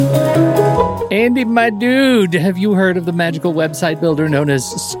Andy, my dude, have you heard of the magical website builder known as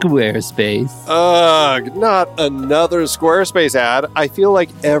Squarespace? Ugh, not another Squarespace ad. I feel like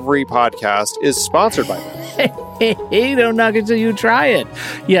every podcast is sponsored by them. Hey, don't knock it till you try it.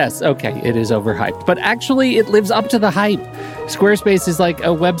 Yes, okay, it is overhyped, but actually it lives up to the hype. Squarespace is like a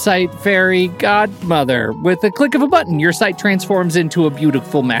website fairy godmother. With a click of a button, your site transforms into a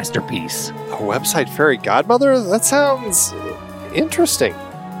beautiful masterpiece. A website fairy godmother? That sounds interesting.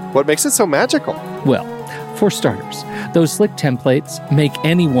 What makes it so magical? Well, for starters, those slick templates make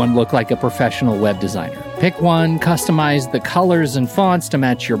anyone look like a professional web designer. Pick one, customize the colors and fonts to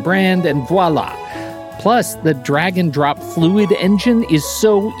match your brand, and voila. Plus, the drag and drop Fluid engine is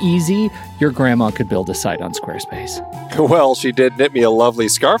so easy, your grandma could build a site on Squarespace. Well, she did knit me a lovely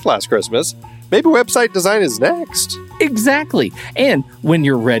scarf last Christmas. Maybe website design is next. Exactly. And when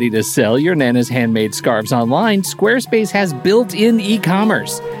you're ready to sell your Nana's handmade scarves online, Squarespace has built-in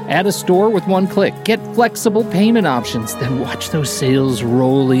e-commerce. Add a store with one click. Get flexible payment options. Then watch those sales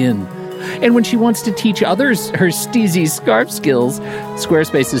roll in. And when she wants to teach others her steezy scarf skills,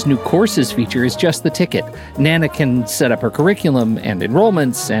 Squarespace's new courses feature is just the ticket. Nana can set up her curriculum and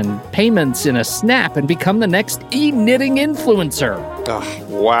enrollments and payments in a snap and become the next e-knitting influencer. Oh,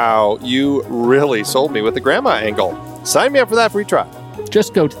 wow, you really sold me with the grandma angle. Sign me up for that free trial.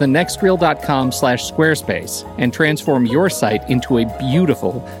 Just go to thenextreel.com/Squarespace and transform your site into a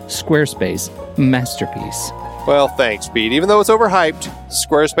beautiful Squarespace masterpiece. Well, thanks, Pete. Even though it's overhyped,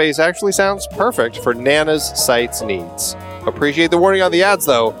 Squarespace actually sounds perfect for Nana's site's needs. Appreciate the warning on the ads,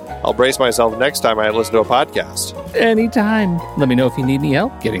 though. I'll brace myself next time I listen to a podcast. Anytime. Let me know if you need any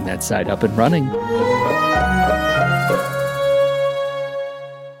help getting that site up and running.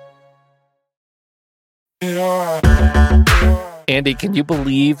 Andy, can you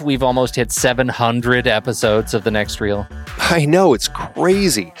believe we've almost hit 700 episodes of The Next Reel? I know, it's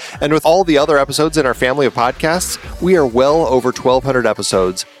crazy. And with all the other episodes in our family of podcasts, we are well over 1,200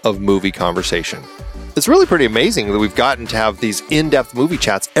 episodes of movie conversation. It's really pretty amazing that we've gotten to have these in-depth movie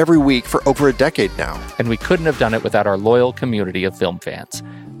chats every week for over a decade now. And we couldn't have done it without our loyal community of film fans.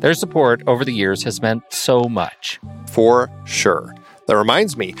 Their support over the years has meant so much. For sure. That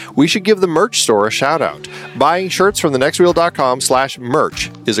reminds me, we should give the merch store a shout out. Buying shirts from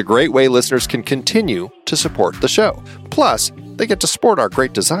thenextreel.com/merch is a great way listeners can continue to support the show. Plus, they get to sport our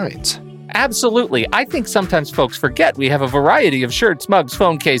great designs. Absolutely. I think sometimes folks forget we have a variety of shirts, mugs,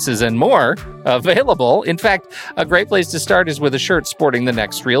 phone cases, and more available. In fact, a great place to start is with a shirt sporting the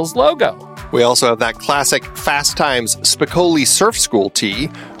Next Reel's logo. We also have that classic Fast Times Spicoli Surf School tee,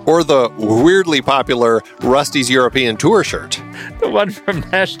 or the weirdly popular Rusty's European Tour shirt. The one from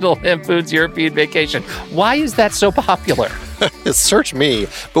National Lampoon's European Vacation. Why is that so popular? Search me,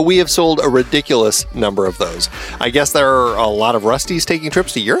 but we have sold a ridiculous number of those. I guess there are a lot of Rustys taking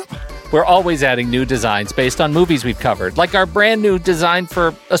trips to Europe? We're always adding new designs based on movies we've covered, like our brand new design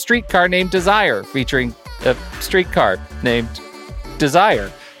for a streetcar named Desire, featuring a streetcar named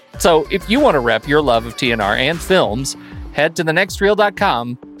Desire. So if you want to rep your love of TNR and films, head to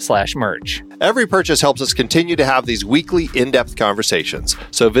thenextreel.com/merch. Every purchase helps us continue to have these weekly in-depth conversations.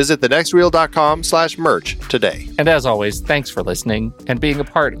 So visit thenextreel.com/merch today. And as always, thanks for listening and being a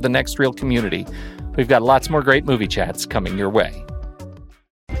part of the Next Reel community. We've got lots more great movie chats coming your way.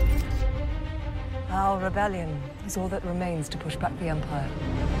 Our rebellion is all that remains to push back the Empire.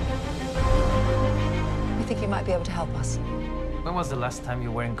 We think you might be able to help us. When was the last time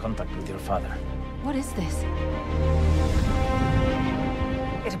you were in contact with your father? What is this?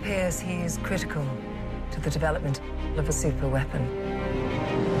 It appears he is critical to the development of a super weapon.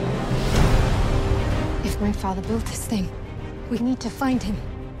 If my father built this thing, we need to find him.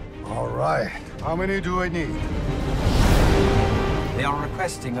 All right. How many do I need? They are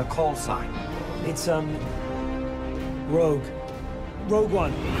requesting a call sign. It's, Rogue. Rogue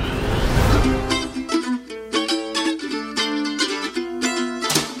One.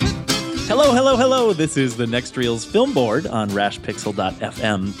 Hello, hello, hello. This is the Next Reel's Film Board on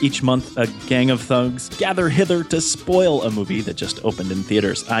rashpixel.fm. Each month, a gang of thugs gather hither to spoil a movie that just opened in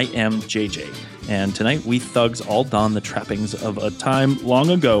theaters. I am JJ, and tonight we thugs all don the trappings of a time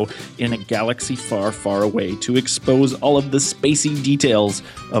long ago in a galaxy far, far away to expose all of the spacey details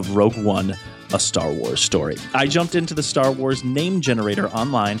of Rogue One, a Star Wars story. I jumped into the Star Wars name generator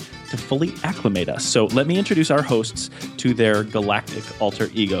online to fully acclimate us. So let me introduce our hosts to their galactic alter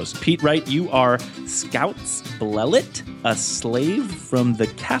egos. Pete Wright, you are Scouts Blelit, a slave from the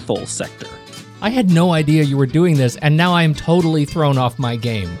Cathol sector. I had no idea you were doing this, and now I am totally thrown off my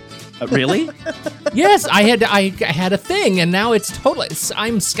game. Really? Yes, I had a thing, and now it's totally.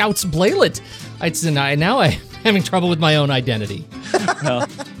 I'm Scouts Blelit. Now I'm having trouble with my own identity. Well,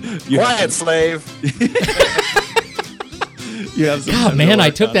 Quiet, slave. You have some God, man, I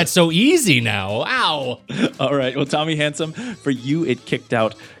took that so easy now. Wow. All right. Well, Tommy Handsome, for you, it kicked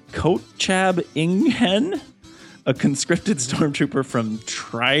out Kochab Inghen, a conscripted stormtrooper from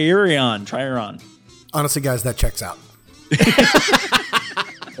Triarion. Honestly, guys, that checks out.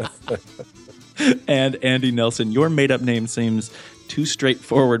 And Andy Nelson, your made-up name seems too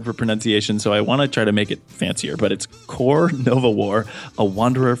straightforward for pronunciation, so I want to try to make it fancier, but it's Kor Nova War, a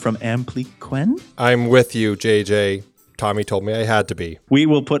wanderer from Ampliquen. I'm with you, JJ. Tommy told me I had to be. We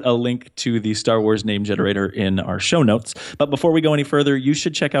will put a link to the Star Wars name generator in our show notes. But before we go any further, you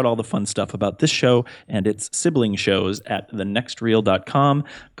should check out all the fun stuff about this show and its sibling shows at thenextreel.com.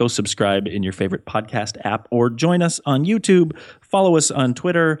 Go subscribe in your favorite podcast app or join us on YouTube. Follow us on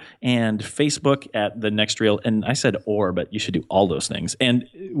Twitter and Facebook at The Next Reel. And I said or, but you should do all those things. And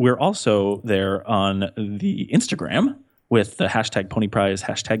we're also there on the Instagram with the hashtag Pony Prize,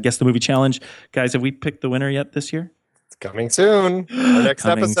 hashtag Guess the Movie Challenge. Guys, have we picked the winner yet this year? Coming soon. Our next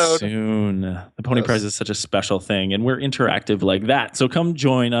episode. Soon. The Pony Prize is such a special thing, and we're interactive like that. So come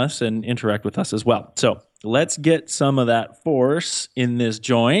join us and interact with us as well. So let's get some of that force in this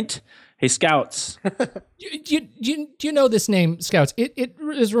joint. Hey, Scouts. Do you know this name, Scouts? It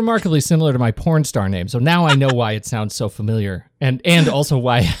is remarkably similar to my porn star name, so now I know why it sounds so familiar, and also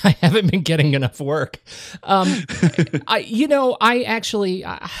why I haven't been getting enough work.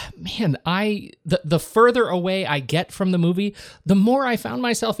 The further away I get from the movie, the more I found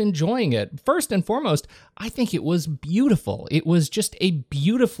myself enjoying it. First and foremost, I think it was beautiful. It was just a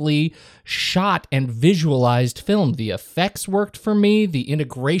beautifully shot and visualized film. The effects worked for me. The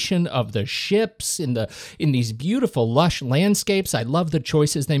integration of the ships in these beautiful, lush landscapes. I love the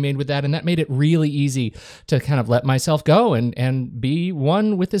choices they made with that, and that made it really easy to kind of let myself go and be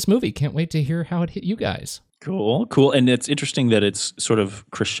one with this movie. Can't wait to hear how it hit you guys. Cool. And it's interesting that it's sort of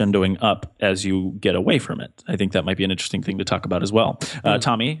crescendoing up as you get away from it. I think that might be an interesting thing to talk about as well.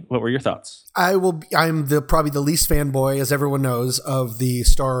 Tommy, what were your thoughts? I'm probably the least fanboy, as everyone knows, of the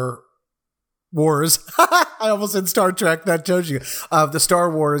Star Wars. I almost said Star Trek. That tells you of the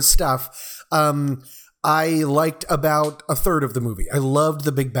Star Wars stuff. I liked about a third of the movie. I loved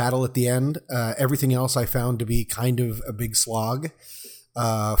the big battle at the end. Everything else I found to be kind of a big slog.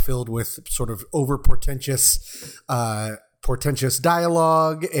 Filled with sort of over portentous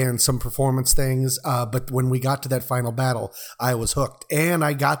dialogue and some performance things. But when we got to that final battle, I was hooked. And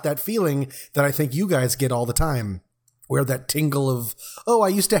I got that feeling that I think you guys get all the time, where that tingle of, I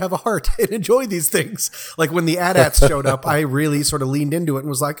used to have a heart and enjoy these things. Like when the AT-ATs showed up, I really sort of leaned into it and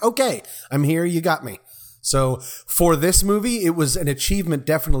was like, okay, I'm here. You got me. So for this movie, it was an achievement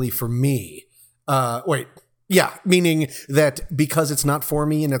definitely for me. Yeah, meaning that because it's not for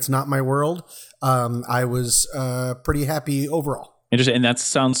me and it's not my world, I was pretty happy overall. Interesting. And that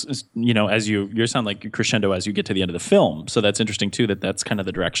sounds, as you sound like crescendo as you get to the end of the film. So that's interesting too, that's kind of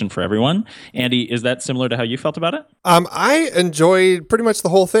the direction for everyone. Andy, is that similar to how you felt about it? I enjoyed pretty much the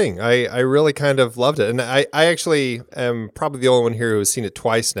whole thing. I really kind of loved it. And I actually am probably the only one here who has seen it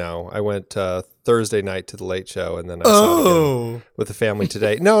twice now. I went Thursday night to the Late Show, and then I saw it again with the family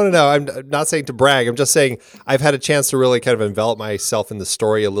today. No. I'm not saying to brag. I'm just saying I've had a chance to really kind of envelop myself in the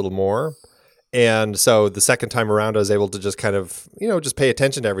story a little more. And so the second time around, I was able to just kind of, just pay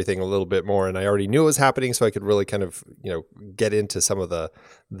attention to everything a little bit more. And I already knew it was happening, so I could really kind of, get into some of the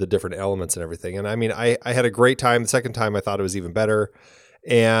different elements and everything. And I mean, I had a great time. The second time I thought it was even better.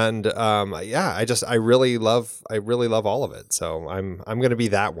 And I really love all of it. So I'm going to be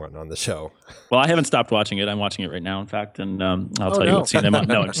that one on the show. Well, I haven't stopped watching it. I'm watching it right now, in fact, and I'll tell you what scene I'm on.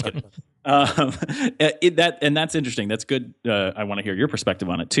 No, I'm just kidding. That's interesting. That's good. I want to hear your perspective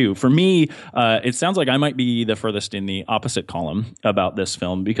on it too. For me, it sounds like I might be the furthest in the opposite column about this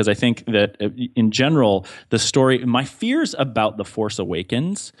film, because I think that in general, the story, my fears about The Force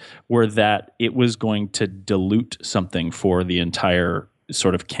Awakens were that it was going to dilute something for the entire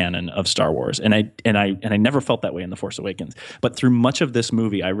sort of canon of Star Wars. And I never felt that way in The Force Awakens. But through much of this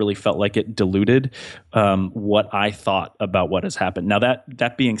movie, I really felt like it diluted what I thought about what has happened. Now,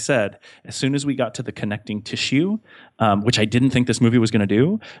 that being said, as soon as we got to the connecting tissue, which I didn't think this movie was going to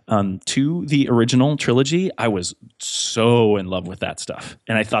do, to the original trilogy, I was so in love with that stuff.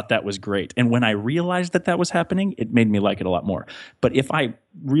 And I thought that was great. And when I realized that was happening, it made me like it a lot more. But if I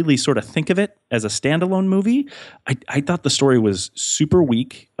really sort of think of it as a standalone movie, I thought the story was super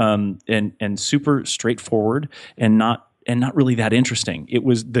weak and super straightforward and not not really that interesting. It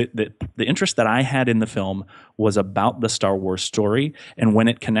was the interest that I had in the film was about the Star Wars story, and when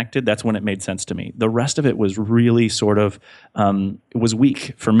it connected, that's when it made sense to me. The rest of it was really sort of it was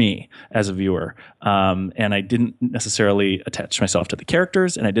weak for me as a viewer, and I didn't necessarily attach myself to the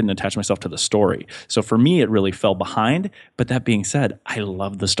characters, and I didn't attach myself to the story. So for me, it really fell behind. But that being said, I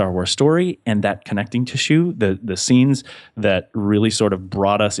love the Star Wars story and that connecting tissue, the scenes that really sort of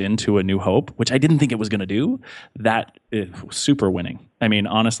brought us into A New Hope, which I didn't think it was going to do. That is super winning. I mean,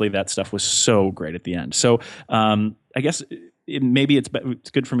 honestly, that stuff was so great at the end. So I guess maybe it's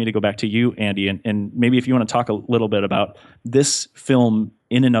good for me to go back to you, Andy, and maybe if you want to talk a little bit about this film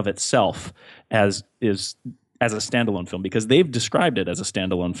in and of itself as a standalone film, because they've described it as a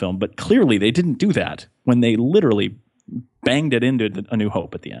standalone film, but clearly they didn't do that when they literally banged it into A New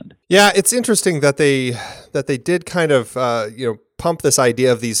Hope at the end. Yeah, it's interesting that they did kind of pump this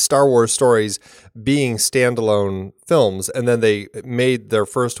idea of these Star Wars stories being standalone films, and then they made their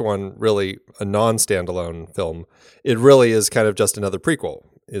first one really a non-standalone film. It really is kind of just another prequel,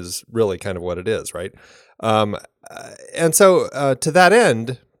 is really kind of what it is, right? And so to that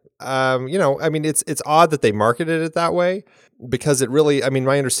end, it's odd that they marketed it that way, because it really, I mean,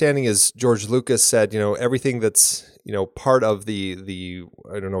 my understanding is George Lucas said, everything that's, part of the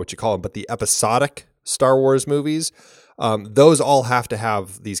I don't know what you call them, but the episodic Star Wars movies, those all have to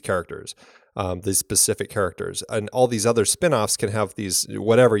have these characters, these specific characters, and all these other spin-offs can have these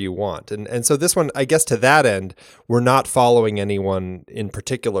whatever you want. And so this one, I guess to that end, we're not following anyone in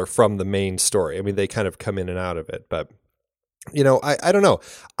particular from the main story. I mean, they kind of come in and out of it, but I don't know.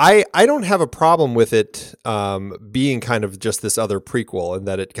 I don't have a problem with it being kind of just this other prequel, and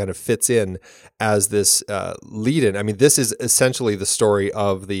that it kind of fits in as this lead-in. I mean, this is essentially the story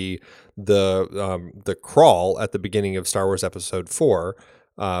of the crawl at the beginning of Star Wars Episode 4.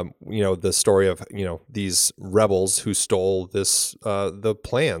 The story of these rebels who stole the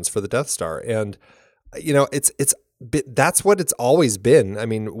plans for the Death Star, and that's what it's always been. I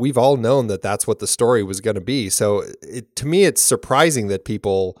mean, we've all known that that's what the story was going to be. So to me, it's surprising that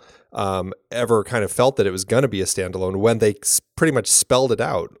people ever kind of felt that it was going to be a standalone when they pretty much spelled it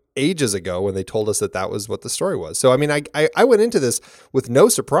out ages ago when they told us that was what the story was. So, I mean, I went into this with no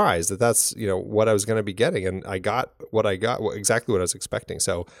surprise that that's, what I was going to be getting. And I got what I got, exactly what I was expecting.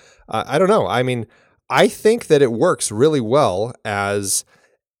 So I don't know. I mean, I think that it works really well as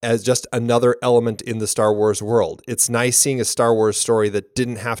just another element in the Star Wars world. It's nice seeing a Star Wars story that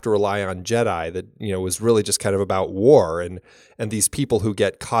didn't have to rely on Jedi, that, was really just kind of about war and these people who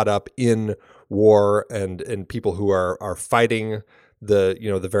get caught up in war and people who are fighting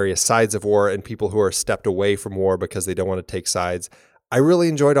the various sides of war, and people who are stepped away from war because they don't want to take sides. I really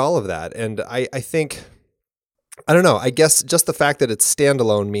enjoyed all of that. And I think, I don't know, I guess just the fact that it's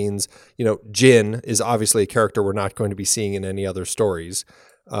standalone means, Jyn is obviously a character we're not going to be seeing in any other stories.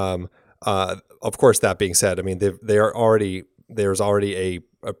 Of course, that being said, I mean, there's already a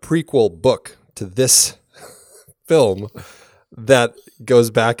prequel book to this film that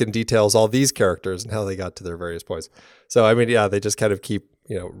goes back and details all these characters and how they got to their various points. So, I mean, yeah, they just kind of keep,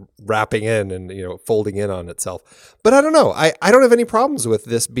 wrapping in and, folding in on itself. But I don't know. I don't have any problems with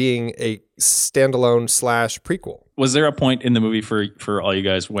this being a standalone / prequel. Was there a point in the movie for all you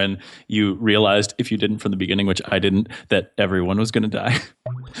guys when you realized, if you didn't from the beginning, which I didn't, that everyone was going to die?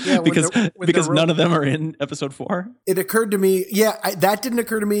 Yeah, because none of them are in Episode 4? It occurred to me. Yeah, that didn't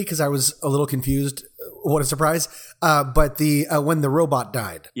occur to me because I was a little confused. What a surprise. But when the robot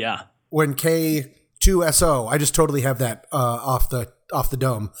died. Yeah. When K2SO, I just totally have that off the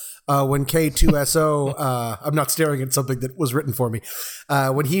dome. When K2SO, I'm not staring at something that was written for me.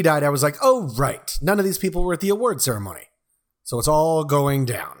 When he died, I was like, oh, right. None of these people were at the award ceremony. So it's all going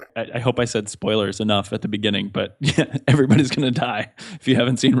down. I hope I said spoilers enough at the beginning, but yeah, everybody's going to die if you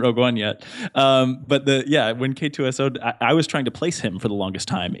haven't seen Rogue One yet. But when K2SO, I was trying to place him for the longest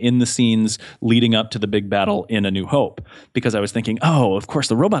time in the scenes leading up to the big battle in A New Hope, because I was thinking, oh, of course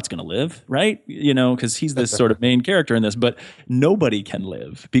the robot's going to live, right? Because he's this sort of main character in this, but nobody can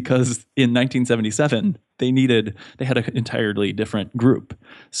live, because in 1977, they had an entirely different group.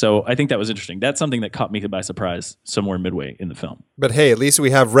 So I think that was interesting. That's something that caught me by surprise somewhere midway in the film. But hey, at least we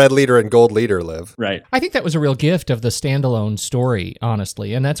have Red Leader and Gold Leader live. Right. I think that was a real gift of the standalone story,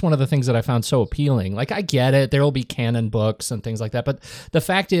 honestly. And that's one of the things that I found so appealing. Like, I get it. There will be canon books and things like that. But the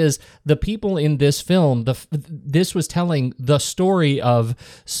fact is, the people in this film, this was telling the story of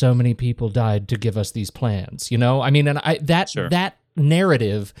so many people died to give us these plans, I mean, and that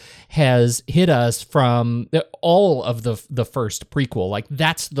narrative has hit us from all of the first prequel. Like,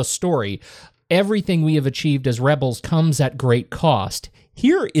 that's the story. Everything we have achieved as rebels comes at great cost.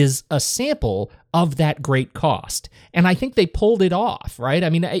 here is a sample of that great cost. And I think they pulled it off, right? I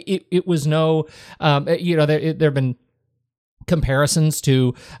mean, it was no, there have been comparisons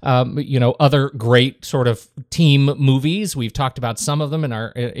to other great sort of team movies. We've talked about some of them in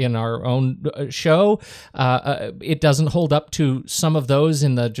our own show. It doesn't hold up to some of those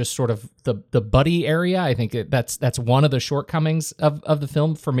in the just sort of the buddy area. I think that's one of the shortcomings of the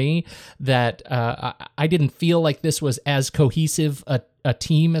film for me, that I didn't feel like this was as cohesive a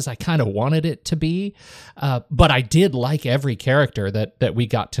team as I kind of wanted it to be. But I did like every character that we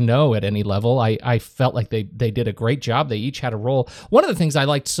got to know at any level. I felt like they did a great job. They each had a role. One of the things I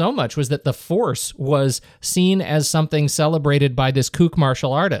liked so much was that the Force was seen as something celebrated by this kook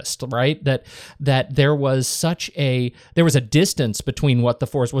martial artist, right? That there was a distance between what the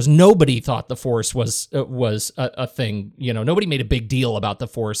Force was. Nobody thought the Force was a thing. Nobody made a big deal about the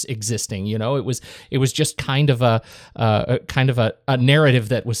Force existing. It was just kind of a narrative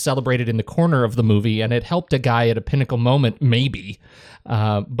that was celebrated in the corner of the movie, and it helped a guy at a pinnacle moment, maybe.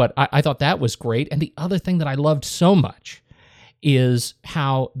 But I thought that was great. And the other thing that I loved so much is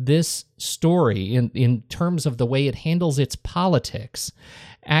how this story, in terms of the way it handles its politics,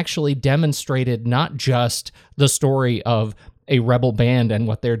 actually demonstrated not just the story of a rebel band and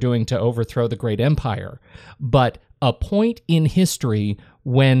what they're doing to overthrow the great empire, but a point in history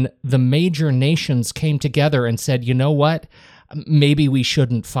when the major nations came together and said, you know what? Maybe we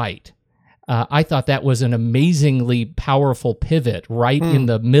shouldn't fight. I thought that was an amazingly powerful pivot right in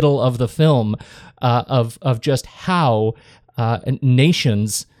the middle of the film of just how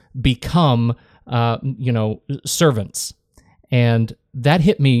nations become, servants. And that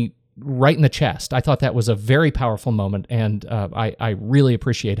hit me right in the chest. I thought that was a very powerful moment, and I really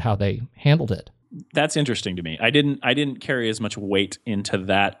appreciate how they handled it. That's interesting to me. I didn't carry as much weight into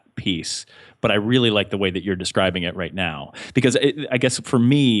that piece, but I really like the way that you're describing it right now, because I guess for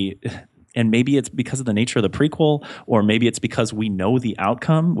me, and maybe it's because of the nature of the prequel, or maybe it's because we know the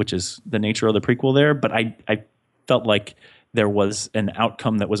outcome, which is the nature of the prequel there, but I felt like there was an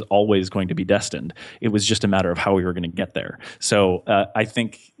outcome that was always going to be destined. It was just a matter of how we were going to get there. So I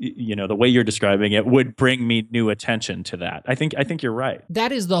think, the way you're describing it would bring me new attention to that. I think you're right.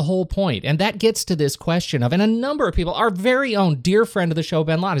 That is the whole point. And that gets to this question of, and a number of people, our very own dear friend of the show,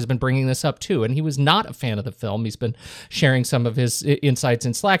 Ben Lott, has been bringing this up too. And he was not a fan of the film. He's been sharing some of his insights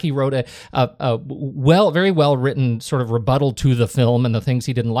in Slack. He wrote a very well written sort of rebuttal to the film and the things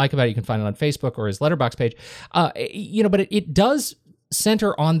he didn't like about it. You can find it on Facebook or his Letterboxd page. But it does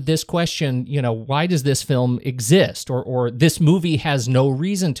center on this question, why does this film exist, or this movie has no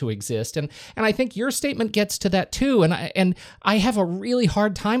reason to exist? And I think your statement gets to that too. And I have a really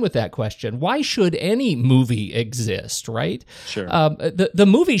hard time with that question. Why should any movie exist, right? Sure. The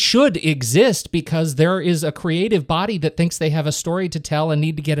movie should exist because there is a creative body that thinks they have a story to tell and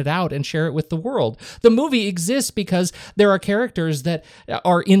need to get it out and share it with the world. The movie exists because there are characters that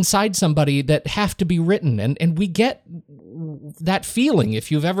are inside somebody that have to be written, and we get that feeling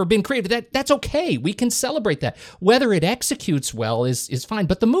if you've ever been creative. That's okay. We can celebrate that. Whether it executes well is fine,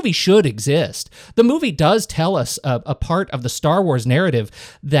 but the movie should exist. The movie does tell us a part of the Star Wars narrative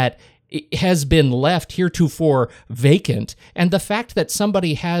that has been left heretofore vacant, and the fact that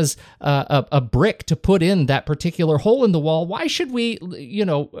somebody has a brick to put in that particular hole in the wall, why should we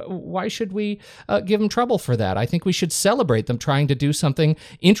give them trouble for that? I think we should celebrate them trying to do something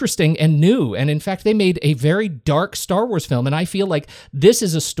interesting and new. And in fact, they made a very dark Star Wars film, and I feel like this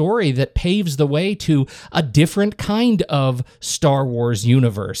is a story that paves the way to a different kind of Star Wars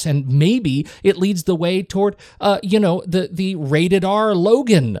universe, and maybe it leads the way toward the rated R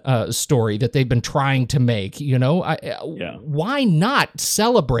Logan story that they've been trying to make. Why not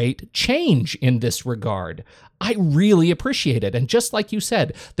celebrate change in this regard? I really appreciate it. And just like you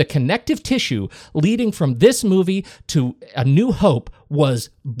said, the connective tissue leading from this movie to A New Hope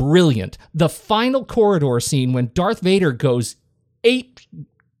was brilliant. The final corridor scene when Darth Vader goes ape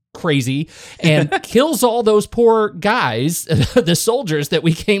crazy and kills all those poor guys, the soldiers that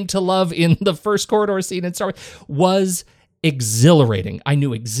we came to love in the first corridor scene in Star Wars, was exhilarating. I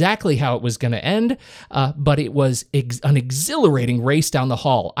knew exactly how it was going to end, but it was an exhilarating race down the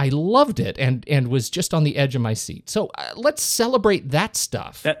hall. I loved it and was just on the edge of my seat. So let's celebrate that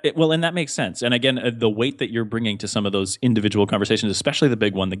stuff. And that makes sense. And again, the weight that you're bringing to some of those individual conversations, especially the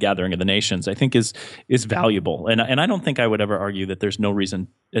big one, the Gathering of the Nations, I think is valuable. And I don't think I would ever argue that there's no reason,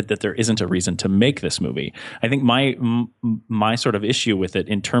 that there isn't a reason to make this movie. I think my sort of issue with it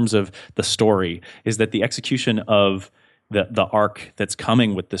in terms of the story is that the execution of the arc that's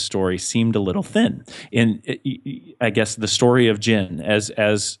coming with this story seemed a little thin. In I guess the story of Jin, as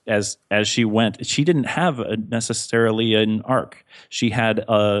she went, she didn't have necessarily an arc. She had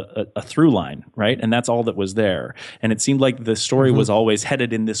a through line, right? And that's all that was there. And it seemed like the story was always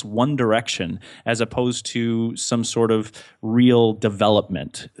headed in this one direction, as opposed to some sort of real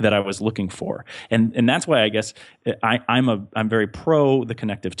development that I was looking for. And that's why I guess I'm very pro the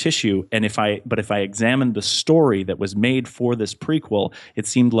connective tissue. And if I examined the story that was made for this prequel, it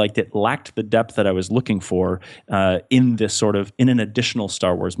seemed like it lacked the depth that I was looking for in an additional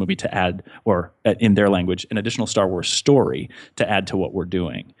Star Wars movie to add, or in their language, an additional Star Wars story to add to what we're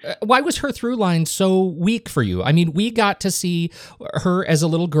doing. Why was her through line so weak for you? I mean, we got to see her as a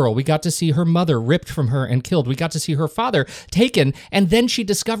little girl. We got to see her mother ripped from her and killed. We got to see her father taken, and then she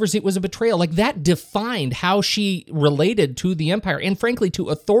discovers it was a betrayal. Like, that defined how she related to the Empire and, frankly, to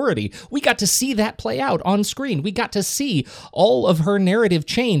authority. We got to see that play out on screen. We got to see all of her narrative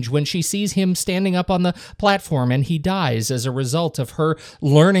change when she sees him standing up on the platform and he dies as a result of her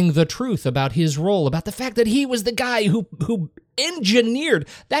learning the truth about his role, about the fact that he was the guy who engineered.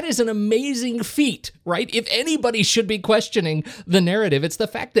 That is an amazing feat, right? If anybody should be questioning the narrative, it's the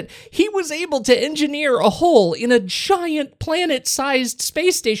fact that he was able to engineer a hole in a giant planet-sized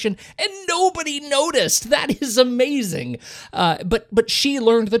space station and nobody noticed. That is amazing. But she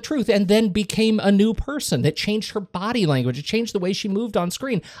learned the truth and then became a new person. That changed her body language. It changed the way she moved on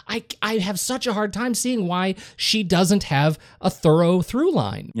screen. I have such a hard time seeing why she doesn't have a thorough through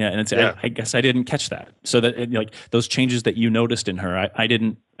line. Yeah, and I guess I didn't catch that. So that like those changes that you noticed in her,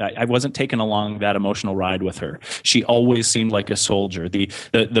 I wasn't taken along that emotional ride with her. She always seemed like a soldier.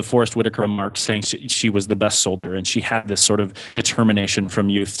 The Forrest Whitaker remark saying she was the best soldier, and she had this sort of determination from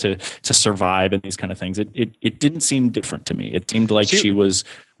youth to survive and these kind of things. It didn't seem different to me. It seemed like she was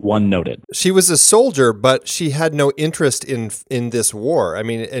one-noted. She was a soldier, but she had no interest in this war. I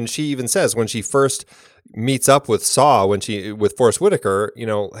mean, and she even says when she first meets up with Saw, with Forrest Whitaker,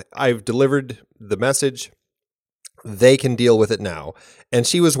 I've delivered the message. They can deal with it now. And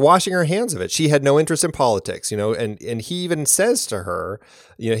she was washing her hands of it. She had no interest in politics, and he even says to her,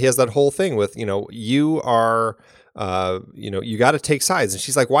 he has that whole thing with, you are, you got to take sides. And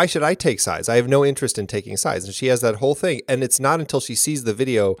she's like, why should I take sides? I have no interest in taking sides. And she has that whole thing. And it's not until she sees the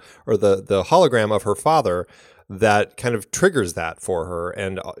video or the hologram of her father that kind of triggers that for her.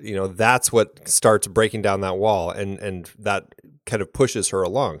 And, that's what starts breaking down that wall. And that kind of pushes her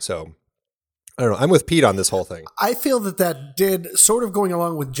along. So I don't know. I'm with Pete on this whole thing. I feel that did sort of going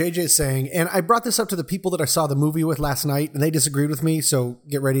along with JJ saying, and I brought this up to the people that I saw the movie with last night, and they disagreed with me, so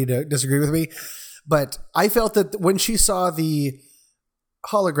get ready to disagree with me. But I felt that when she saw the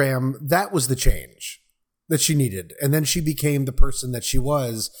hologram, that was the change that she needed. And then she became the person that she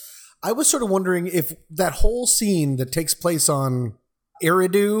was. I was sort of wondering if that whole scene that takes place on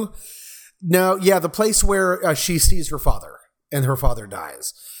Eridu, the place where she sees her father and her father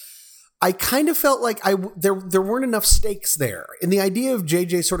dies. I kind of felt like there weren't enough stakes there. And the idea of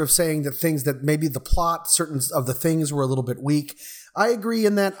JJ sort of saying that things that maybe the plot, certain of the things were a little bit weak, I agree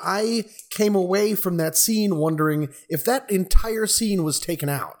in that I came away from that scene wondering if that entire scene was taken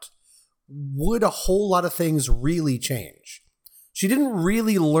out, would a whole lot of things really change? She didn't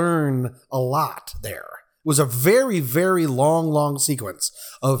really learn a lot there. It was a very, very long sequence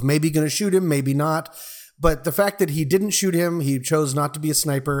of maybe going to shoot him, maybe not. But the fact that he didn't shoot him, he chose not to be a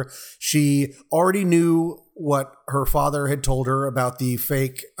sniper. She already knew what her father had told her about the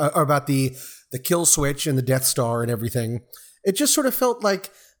fake, about the kill switch and the Death Star and everything. It just sort of felt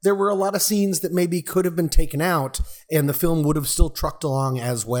like there were a lot of scenes that maybe could have been taken out and the film would have still trucked along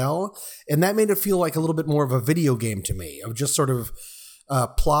as well. And that made it feel like a little bit more of a video game to me, of just sort of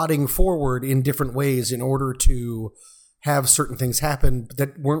plodding forward in different ways in order to have certain things happen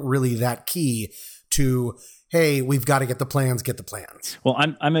that weren't really that key to, hey, we've got to get the plans. Well,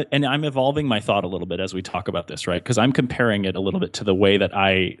 I'm evolving my thought a little bit as we talk about this, right? Because I'm comparing it a little bit to the way that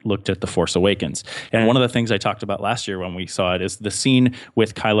I looked at The Force Awakens. And one of the things I talked about last year when we saw it is the scene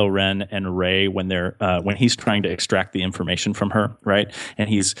with Kylo Ren and Rey when he's trying to extract the information from her, right? And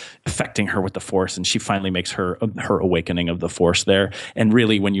he's affecting her with the Force, and she finally makes her awakening of the Force there. And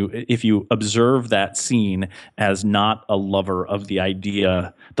really, if you observe that scene as not a lover of the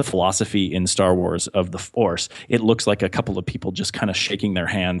idea, the philosophy in Star Wars of the Force, it looks like a couple of people just kind of shaking their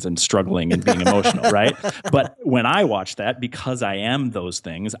hands and struggling and being emotional, right? But when I watch that, because I am those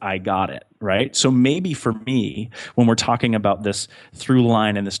things, I got it, right? So maybe for me, when we're talking about this through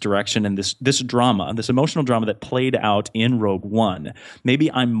line and this direction and this drama, this emotional drama that played out in Rogue One,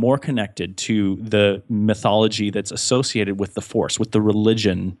 maybe I'm more connected to the mythology that's associated with the Force, with the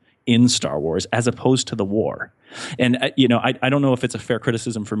religion in Star Wars as opposed to the war. And, I don't know if it's a fair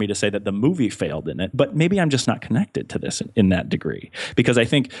criticism for me to say that the movie failed in it, but maybe I'm just not connected to this in that degree. Because I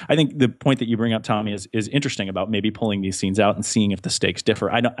think the point that you bring up, Tommy, is interesting about maybe pulling these scenes out and seeing if the stakes differ.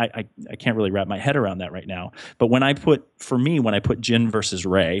 I can't really wrap my head around that right now. But when I put Jyn versus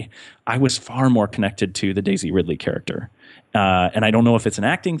Rey, I was far more connected to the Daisy Ridley character. And I don't know if it's an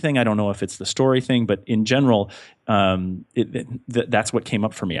acting thing. I don't know if it's the story thing. But in general, that's what came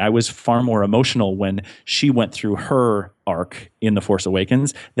up for me. I was far more emotional when she went through her arc in The Force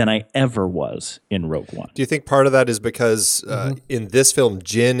Awakens than I ever was in Rogue One. Do you think part of that is because in this film,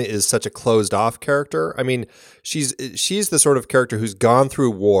 Jyn is such a closed-off character? I mean, she's the sort of character who's gone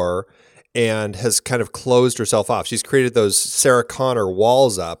through war and has kind of closed herself off. She's created those Sarah Connor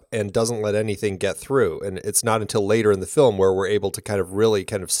walls up and doesn't let anything get through. And it's not until later in the film where we're able to kind of really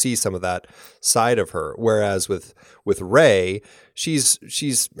kind of see some of that side of her. Whereas with Rey, she's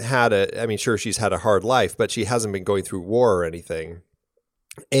had she's had a hard life, but she hasn't been going through war or anything.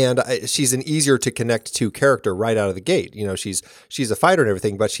 And she's an easier to connect to character right out of the gate. She's a fighter and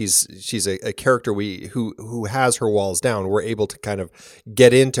everything, but she's a character who has her walls down. We're able to kind of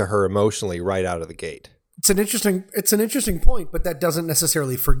get into her emotionally right out of the gate. It's an interesting point, but that doesn't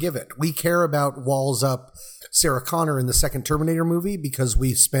necessarily forgive it. We care about walls up Sarah Connor in the second Terminator movie because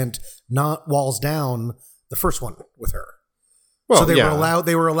we spent not walls down the first one with her. Well, so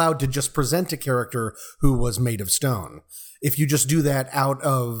they were allowed to just present a character who was made of stone. If you just do that out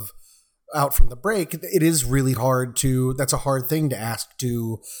from the break, it is really hard that's a hard thing to ask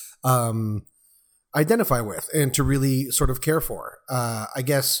to identify with and to really sort of care for. I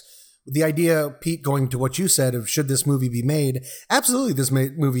guess the idea, Pete, going to what you said of should this movie be made, absolutely this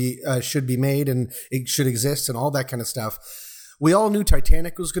movie should be made and it should exist and all that kind of stuff. We all knew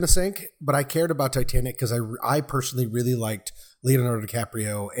Titanic was going to sink, but I cared about Titanic because I personally really liked Leonardo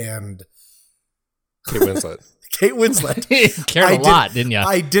DiCaprio and Kate Winslet. Kate Winslet. Cared a lot, didn't you?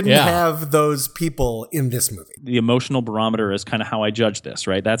 I didn't have those people in this movie. The emotional barometer is kind of how I judge this,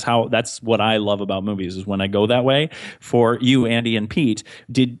 right? That's what I love about movies is when I go that way. For you, Andy and Pete,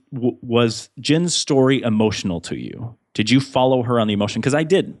 was Jyn's story emotional to you? Did you follow her on the emotion? Because I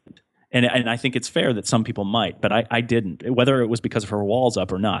didn't. And I think it's fair that some people might, but I didn't, whether it was because of her walls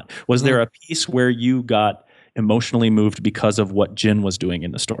up or not. Was there a piece where you got emotionally moved because of what Jyn was doing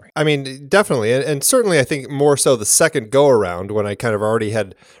in the story? I mean, definitely. And certainly I think more so the second go around when I kind of already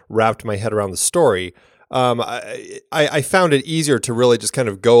had wrapped my head around the story. I found it easier to really just kind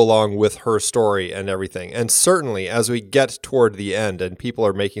of go along with her story and everything. And certainly as we get toward the end and people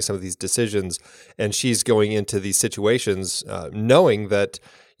are making some of these decisions and she's going into these situations knowing that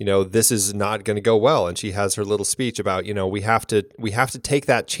this is not going to go well. And she has her little speech about, we have to take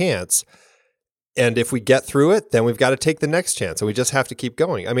that chance. And if we get through it, then we've got to take the next chance. And we just have to keep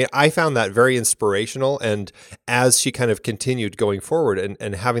going. I mean, I found that very inspirational. And as she kind of continued going forward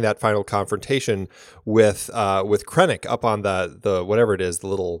and having that final confrontation with Krennic up on the whatever it is, the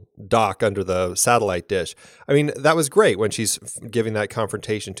little dock under the satellite dish. I mean, that was great when she's giving that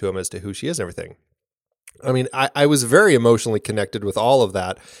confrontation to him as to who she is and everything. I mean, I was very emotionally connected with all of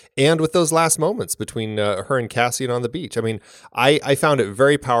that and with those last moments between her and Cassian on the beach. I mean, I found it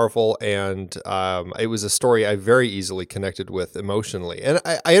very powerful and it was a story I very easily connected with emotionally. And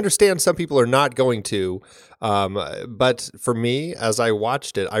I understand some people are not going to, but for me, as I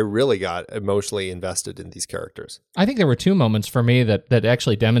watched it, I really got emotionally invested in these characters. I think there were two moments for me that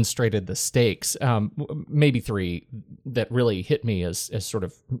actually demonstrated the stakes, maybe three that really hit me as sort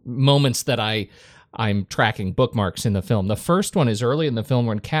of moments that I'm tracking bookmarks in the film. The first one is early in the film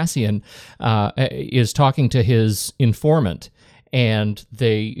when Cassian is talking to his informant, and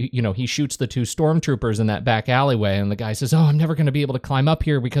he shoots the two stormtroopers in that back alleyway, and the guy says, "Oh, I'm never going to be able to climb up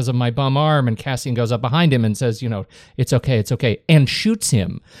here because of my bum arm." And Cassian goes up behind him and says, "It's okay," and shoots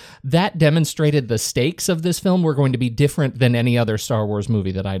him. That demonstrated the stakes of this film were going to be different than any other Star Wars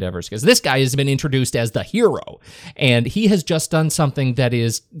movie that I'd ever seen. Because this guy has been introduced as the hero, and he has just done something that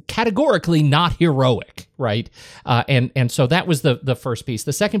is categorically not heroic, right? And so that was the first piece.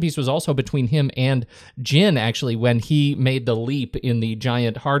 The second piece was also between him and Jyn, actually, when he made the leap in the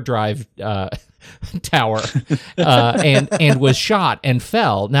giant hard drive tower and was shot and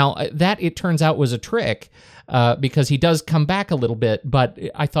fell. Now, that, it turns out, was a trick. Because he does come back a little bit, but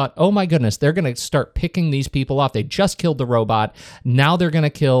I thought, oh my goodness, they're going to start picking these people off. They just killed the robot. Now they're going to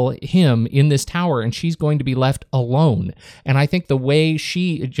kill him in this tower, and she's going to be left alone. And I think the way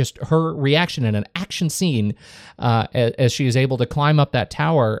her reaction in an action scene, as she is able to climb up that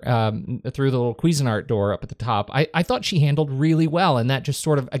tower through the little Cuisinart door up at the top, I thought she handled really well. And that just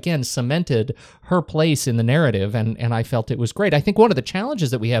sort of, again, cemented her place in the narrative, and I felt it was great. I think one of the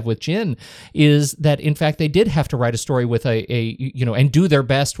challenges that we have with Jin is that, in fact, they did have to write a story with and do their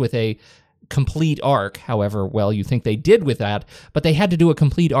best with a complete arc, however well you think they did with that, but they had to do a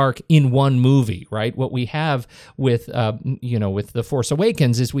complete arc in one movie, right? What we have with with The Force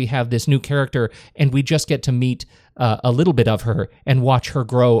Awakens is we have this new character, and we just get to meet a little bit of her and watch her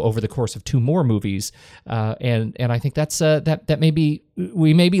grow over the course of 2 more movies, and I think that's that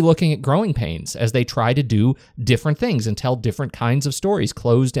we may be looking at growing pains as they try to do different things and tell different kinds of stories,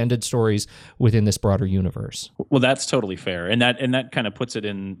 closed-ended stories within this broader universe. Well, that's totally fair, and that kind of puts it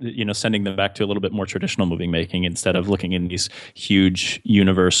in, sending them back to a little bit more traditional movie making instead of looking in these huge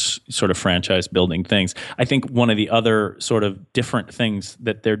universe sort of franchise building things. I think one of the other sort of different things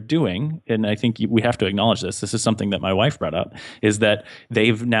that they're doing, and I think we have to acknowledge this is something that my wife brought up, is that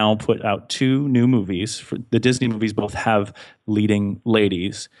they've now put out 2 new movies. The Disney movies both have leading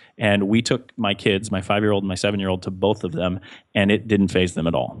ladies, and we took my kids, my 5-year-old and my 7-year-old, to both of them, and it didn't faze them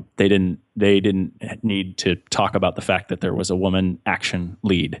at all. They didn't need to talk about the fact that there was a woman action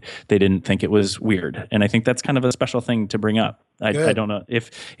lead. They didn't think it was weird, and I think that's kind of a special thing to bring up. I don't know if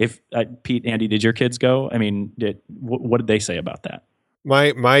Pete, Andy, did your kids go? I mean, what did they say about that?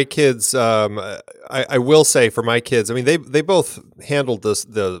 My kids, I will say for my kids, I mean, they both handled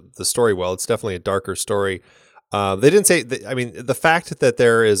the story well. It's definitely a darker story. They didn't say, I mean, the fact that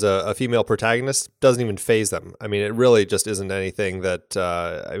there is a female protagonist doesn't even faze them. I mean, it really just isn't anything that,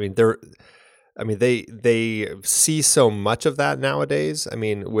 they see so much of that nowadays. I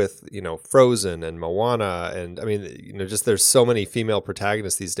mean, with, Frozen and Moana, and I mean, just there's so many female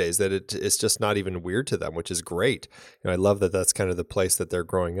protagonists these days that it's just not even weird to them, which is great. I love that that's kind of the place that they're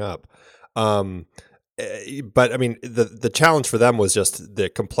growing up. But I mean, the challenge for them was just the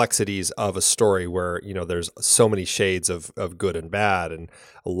complexities of a story where, there's so many shades of good and bad and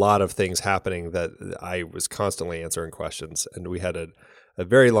a lot of things happening that I was constantly answering questions. And we had a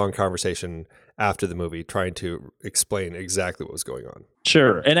very long conversation after the movie trying to explain exactly what was going on.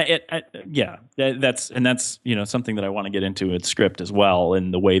 Sure. And that's something that I want to get into with script as well,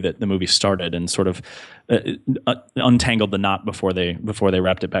 and the way that the movie started and sort of untangled the knot before they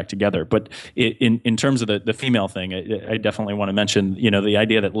wrapped it back together. But in terms of the female thing, I definitely want to mention, the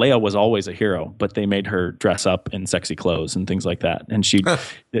idea that Leia was always a hero, but they made her dress up in sexy clothes and things like that. And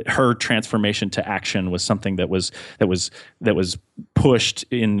her transformation to action was something that was pushed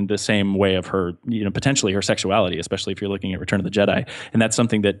in the same way of her, potentially her sexuality, especially if you're looking at Return of the Jedi. And that's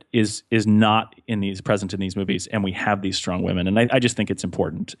something that is not present in these movies, and we have these strong women. And I just think it's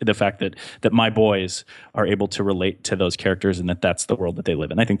important, the fact that my boys are able to relate to those characters and that's the world that they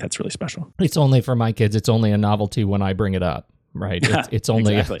live in. I think that's really special. It's only for my kids. It's only a novelty when I bring it up. Right. It's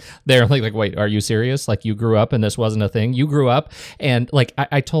only, exactly. They're like, wait, are you serious? Like, you grew up and this wasn't a thing? You grew up, and like,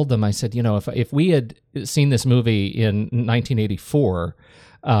 I told them, I said, if we had seen this movie in 1984,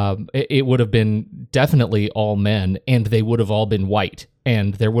 it would have been definitely all men, and they would have all been white,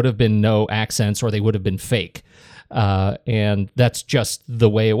 and there would have been no accents, or they would have been fake. And that's just the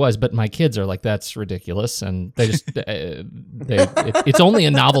way it was. But my kids are like, that's ridiculous. And they just, it's only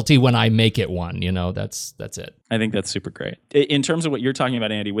a novelty when I make it one, that's it. I think that's super great. In terms of what you're talking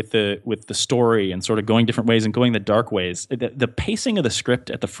about, Andy, with the story and sort of going different ways and going the dark ways, the pacing of the script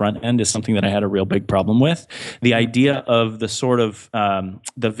at the front end is something that I had a real big problem with. The idea of the sort of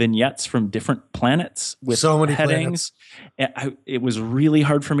the vignettes from different planets with so many headings, it was really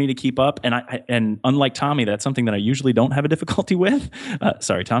hard for me to keep up. And unlike Tommy, that's something that I usually don't have a difficulty with.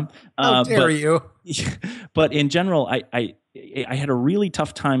 Sorry, Tom. How dare you? But in general, I had a really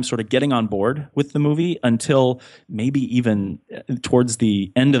tough time sort of getting on board with the movie until maybe even towards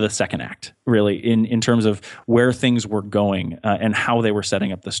the end of the second act, really, in terms of where things were going and how they were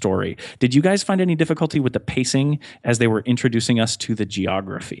setting up the story. Did you guys find any difficulty with the pacing as they were introducing us to the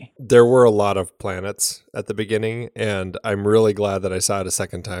geography? There were a lot of planets at the beginning, and I'm really glad that I saw it a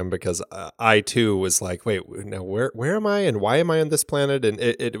second time, because I too was like, wait, now where am I and why am I on this planet? And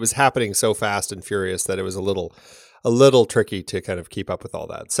it was happening so fast and furious that it was a little tricky to kind of keep up with all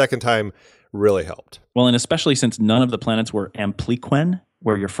that. Second time really helped. Well, and especially since none of the planets were Ampliquen,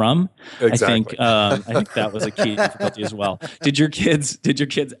 where you're from. Exactly. I think that was a key difficulty as well. Did your kids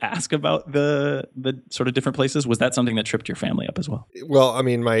ask about the sort of different places? Was that something that tripped your family up as well? Well, I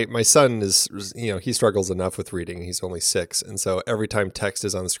mean, my son is, he struggles enough with reading. He's only 6. And so every time text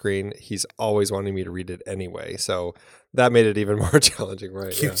is on the screen, he's always wanting me to read it anyway. So that made it even more challenging,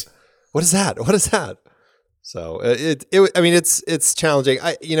 right? Yeah. What is that? What is that? So it's challenging.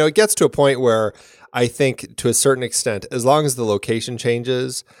 It gets to a point where I think, to a certain extent, as long as the location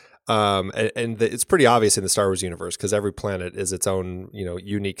changes, it's pretty obvious in the Star Wars universe, because every planet is its own,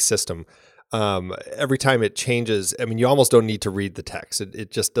 unique system. every time it changes, I mean, you almost don't need to read the text.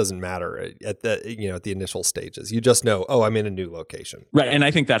 It just doesn't matter at the initial stages. You just know, oh, I'm in a new location. Right. And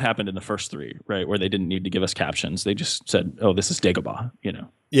I think that happened in the first three, right? Where they didn't need to give us captions. They just said, oh, this is Dagobah,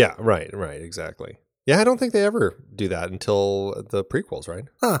 Yeah, right, exactly. Yeah, I don't think they ever do that until the prequels, right?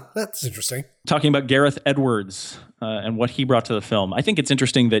 Huh, that's interesting. Talking about Gareth Edwards and what he brought to the film, I think it's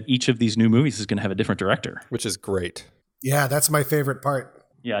interesting that each of these new movies is going to have a different director. Which is great. Yeah, that's my favorite part.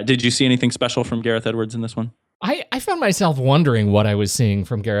 Yeah. Did you see anything special from Gareth Edwards in this one? I found myself wondering what I was seeing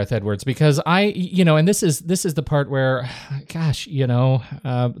from Gareth Edwards because and this is the part where, gosh,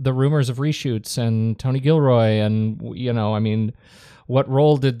 the rumors of reshoots and Tony Gilroy and, what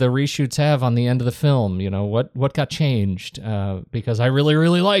role did the reshoots have on the end of the film? What got changed? Because I really,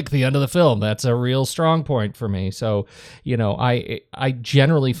 really like the end of the film. That's a real strong point for me. So, I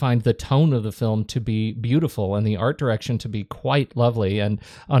generally find the tone of the film to be beautiful and the art direction to be quite lovely. And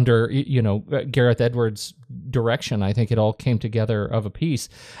under, Gareth Edwards' direction, I think it all came together of a piece.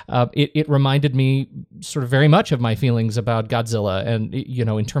 It reminded me sort of very much of my feelings about Godzilla and,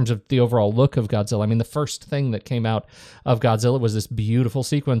 in terms of the overall look of Godzilla. I mean, the first thing that came out of Godzilla was this beautiful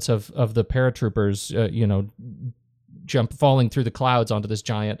sequence of the paratroopers, falling through the clouds onto this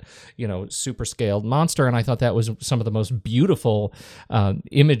giant, super scaled monster. And I thought that was some of the most beautiful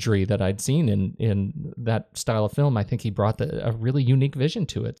imagery that I'd seen in that style of film. I think he brought a really unique vision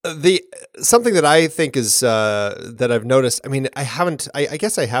to it. Something that I think is that I've noticed. I mean, I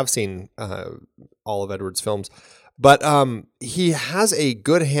guess I have seen all of Edwards' films, but he has a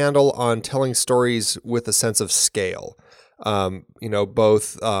good handle on telling stories with a sense of scale.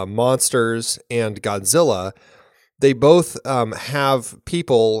 Both Monsters and Godzilla, they both have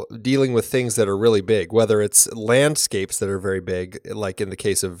people dealing with things that are really big, whether it's landscapes that are very big, like in the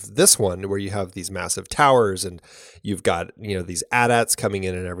case of this one, where you have these massive towers and you've got, these AT-ATs coming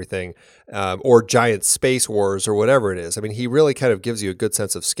in and everything, or giant space wars or whatever it is. I mean, he really kind of gives you a good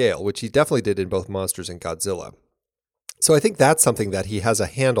sense of scale, which he definitely did in both Monsters and Godzilla. So I think that's something that he has a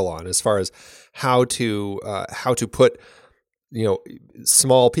handle on as far as how to put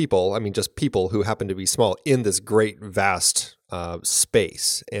small people, I mean, just people who happen to be small in this great, vast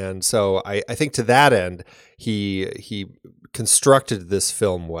space. And so I think to that end, he constructed this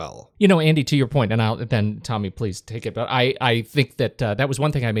film well. Andy, to your point, and then Tommy, please take it. But I think that that was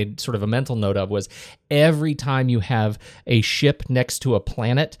one thing I made sort of a mental note of was every time you have a ship next to a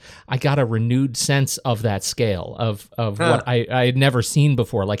planet, I got a renewed sense of that scale of what I had never seen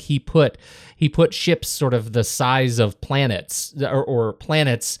before. Like he put ships sort of the size of planets or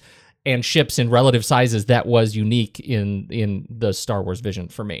planets and ships in relative sizes that was unique in the Star Wars vision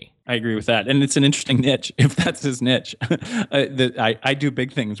for me. I agree with that. And it's an interesting niche, if that's his niche. I do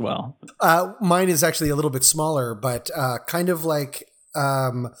big things well. Mine is actually a little bit smaller, but kind of like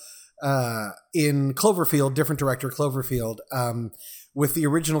in Cloverfield, different director Cloverfield, with the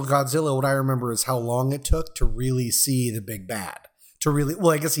original Godzilla, what I remember is how long it took to really see the big bad.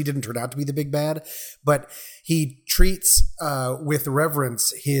 I guess he didn't turn out to be the big bad, but he treats with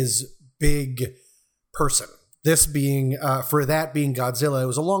reverence his big person. This being, for that being Godzilla, it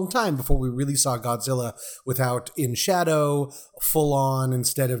was a long time before we really saw Godzilla without in shadow, full on,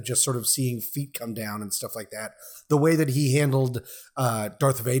 instead of just sort of seeing feet come down and stuff like that. The way that he handled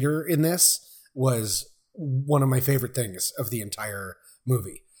Darth Vader in this was one of my favorite things of the entire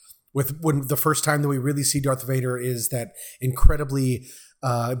movie. When the first time that we really see Darth Vader is that incredibly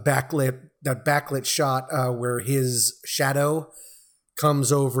backlit shot where his shadow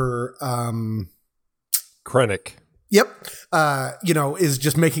comes over Krennic. Yep. Is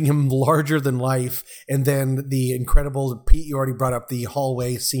just making him larger than life. And then the incredible, Pete, you already brought up the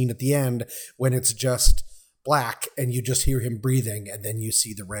hallway scene at the end when it's just black and you just hear him breathing and then you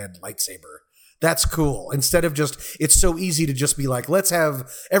see the red lightsaber. That's cool. Instead of it's so easy to just be like,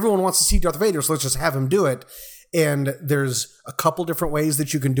 everyone wants to see Darth Vader, so let's just have him do it. And there's a couple different ways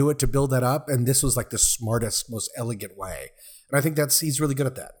that you can do it to build that up. And this was like the smartest, most elegant way. And I think he's really good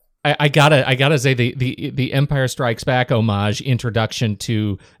at that. I gotta say the Empire Strikes Back homage introduction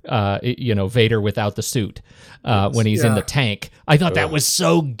to Vader without the suit when he's in the tank. I thought that was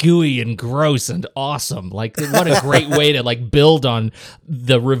so gooey and gross and awesome. Like what a great way to build on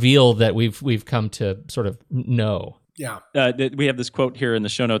the reveal that we've come to sort of know. Yeah. We have this quote here in the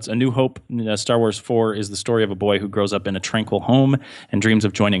show notes. A New Hope, Star Wars 4 is the story of a boy who grows up in a tranquil home and dreams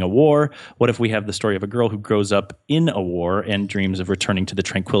of joining a war. What if we have the story of a girl who grows up in a war and dreams of returning to the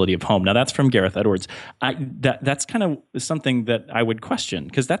tranquility of home? Now, that's from Gareth Edwards. That's kind of something that I would question,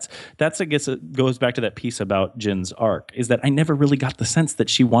 because that's I guess it goes back to that piece about Jin's arc, is that I never really got the sense that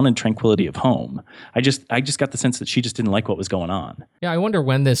she wanted tranquility of home. I just got the sense that she just didn't like what was going on. Yeah, I wonder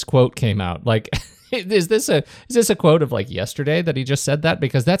when this quote came out. Like, is this a quote of like yesterday that he just said that?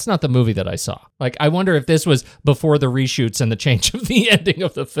 Because that's not the movie that I saw. Like, I wonder if this was before the reshoots and the change of the ending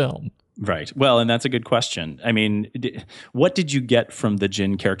of the film. Right. Well, and that's a good question. I mean, what did you get from the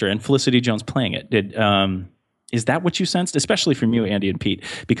Jin character and Felicity Jones playing it? Is that what you sensed, especially from you, Andy and Pete,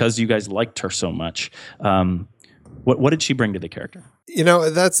 because you guys liked her so much? What did she bring to the character? You know,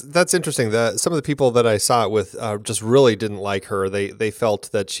 that's interesting. Some of the people that I saw it with just really didn't like her. They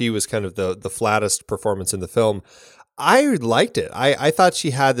felt that she was kind of the flattest performance in the film. I liked it. I thought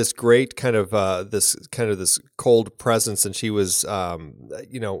she had this great kind of this cold presence, and she was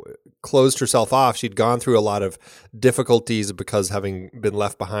closed herself off. She'd gone through a lot of difficulties because having been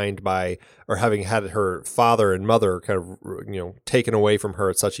left behind by, or having had her father and mother kind of taken away from her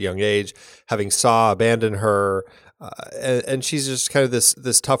at such a young age, having Saw abandon her, and she's just kind of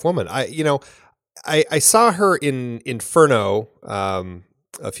this tough woman. I saw her in Inferno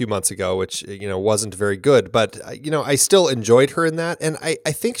a few months ago, which wasn't very good, but I still enjoyed her in that, and I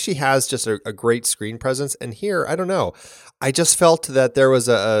think she has just a great screen presence. And here, I don't know, I just felt that there was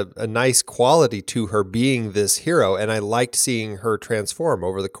a nice quality to her being this hero, and I liked seeing her transform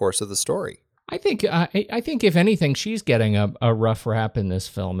over the course of the story. I think if anything, she's getting a rough rap in this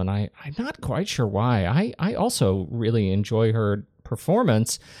film, and I'm not quite sure why. I also really enjoy her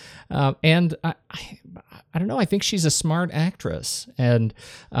performance, and I don't know. I think she's a smart actress, and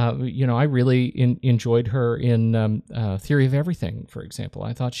I really enjoyed her in Theory of Everything, for example.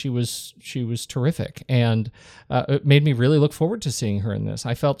 I thought she was terrific, and it made me really look forward to seeing her in this.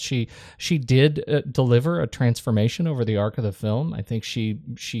 I felt she did deliver a transformation over the arc of the film. I think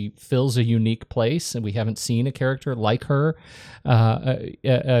she fills a unique place, and we haven't seen a character like her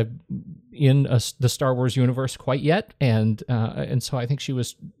in the Star Wars universe quite yet, and so I think she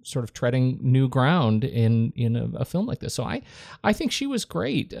was sort of treading new ground in a film like this. So I think she was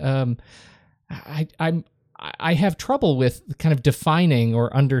great. I have trouble with kind of defining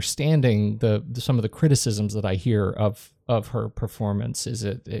or understanding some of the criticisms that I hear of her performance. Is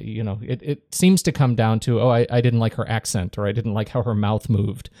it seems to come down to, I didn't like her accent, or I didn't like how her mouth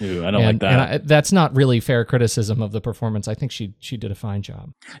moved. Ooh, I don't like that. And that's not really fair criticism of the performance. I think she did a fine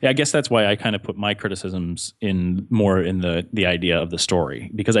job. Yeah, I guess that's why I kind of put my criticisms more in the idea of the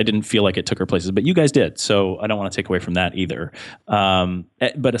story, because I didn't feel like it took her places, but you guys did, so I don't want to take away from that either.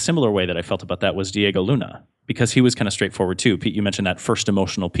 But a similar way that I felt about that was Diego Luna, because he was kind of straightforward too. Pete, you mentioned that first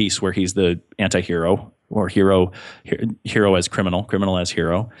emotional piece where he's the anti-hero, or hero as criminal as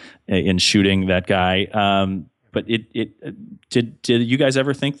hero, in shooting that guy. But did you guys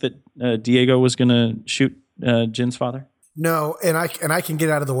ever think that Diego was going to shoot Jin's father? No, and I can get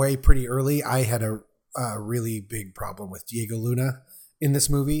out of the way pretty early. I had a really big problem with Diego Luna in this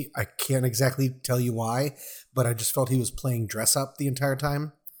movie. I can't exactly tell you why, but I just felt he was playing dress up the entire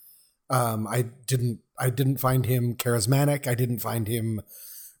time. I didn't find him charismatic. I didn't find him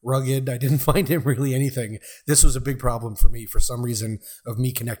rugged. I didn't find him really anything. This was a big problem for me, for some reason, of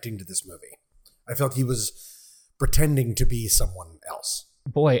me connecting to this movie. I felt he was pretending to be someone else.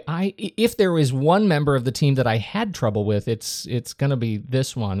 Boy, if there was one member of the team that I had trouble with, it's going to be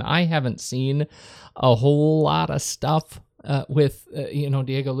this one. I haven't seen a whole lot of stuff with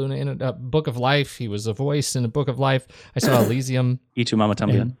Diego Luna in a Book of Life. He was a voice in a Book of Life. I saw Elysium. Y tu mamá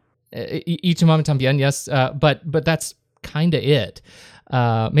también. Y tu mamá también, yes. But that's kind of it.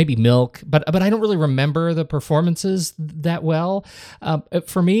 Maybe Milk, but I don't really remember the performances that well.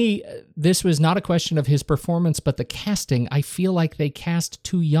 For me, this was not a question of his performance, but the casting. I feel like they cast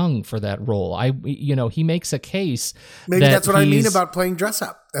too young for that role. He makes a case. Maybe that's what I mean about playing dress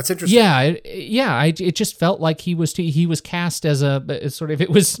up. That's interesting. Yeah. It just felt like he was cast as a sort of, it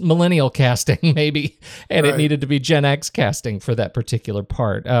was millennial casting maybe, and It needed to be Gen X casting for that particular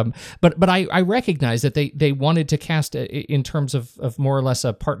part. But I recognize that they wanted to cast in terms of more or less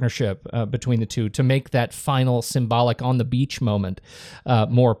a partnership between the two to make that final symbolic on the beach moment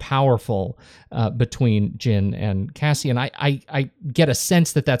more powerful between Jin and Cassie. And I get a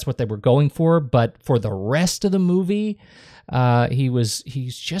sense that that's what they were going for, but for the rest of the movie,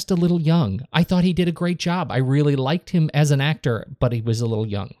 he's just a little young. I thought he did a great job. I really liked him as an actor, but he was a little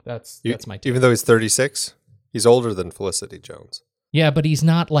young. That's my take. Even though he's 36, he's older than Felicity Jones. Yeah, but he's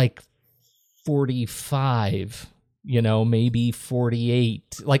not like 45. maybe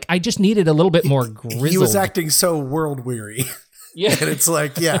 48. Like, I just needed a little bit more grizzled. He was acting so world weary. Yeah. And it's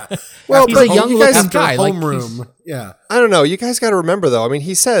like, yeah. Well, he's a young looking guy. Homeroom. Yeah. I don't know. You guys got to remember, though. I mean,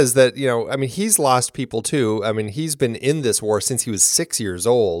 he says that, he's lost people too. I mean, he's been in this war since he was 6 years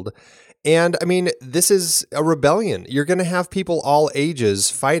old. And I mean, this is a rebellion. You're going to have people all ages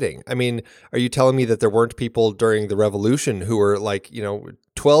fighting. I mean, are you telling me that there weren't people during the revolution who were like,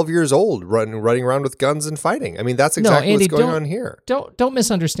 12 years old running around with guns and fighting? I mean, that's exactly what's going on here. Don't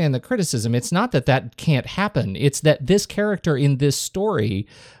misunderstand the criticism. It's not that can't happen. It's that this character in this story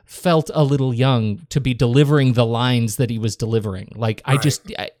felt a little young to be delivering the lines that he was delivering. Like, right.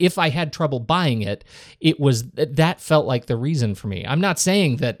 If I had trouble buying it, that felt like the reason for me. I'm not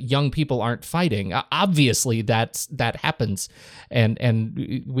saying that young people aren't fighting. Obviously, that happens,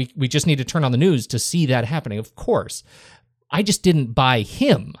 and we just need to turn on the news to see that happening. Of course, I just didn't buy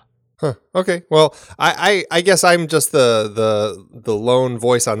him. Huh. Okay. Well, I guess I'm just the lone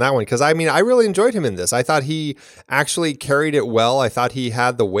voice on that one, because I mean, I really enjoyed him in this. I thought he actually carried it well. I thought he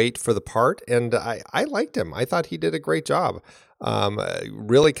had the weight for the part, and I liked him. I thought he did a great job.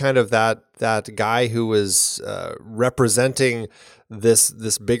 Really kind of that guy who was representing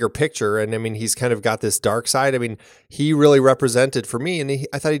this bigger picture. And I mean, he's kind of got this dark side. I mean, he really represented for me, and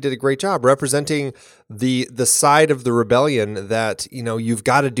I thought he did a great job representing the side of the rebellion that, you've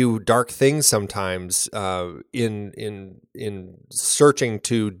got to do dark things sometimes in searching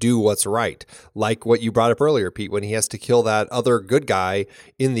to do what's right. Like what you brought up earlier, Pete, when he has to kill that other good guy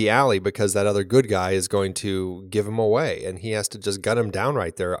in the alley because that other good guy is going to give him away, and he has to just gun him down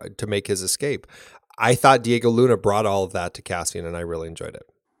right there to make his escape. I thought Diego Luna brought all of that to Cassian, and I really enjoyed it.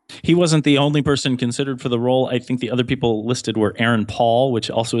 He wasn't the only person considered for the role. I think the other people listed were Aaron Paul, which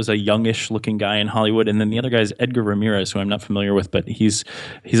also is a youngish looking guy in Hollywood. And then the other guy is Edgar Ramirez, who I'm not familiar with, but he's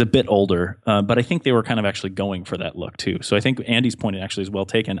a bit older. But I think they were kind of actually going for that look too. So I think Andy's point actually is well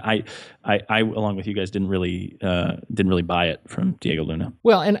taken. I along with you guys didn't really buy it from Diego Luna.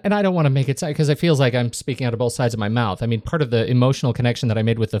 Well, and I don't want to make it because it feels like I'm speaking out of both sides of my mouth. I mean, part of the emotional connection that I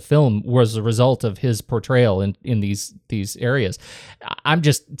made with the film was a result of his portrayal in these areas. I'm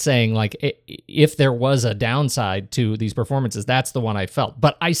just saying, like, if there was a downside to these performances, that's the one I felt.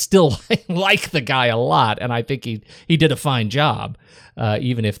 But I still like the guy a lot, and I think he did a fine job,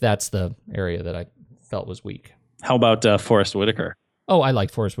 even if that's the area that I felt was weak. How about Forrest Whitaker? Oh, I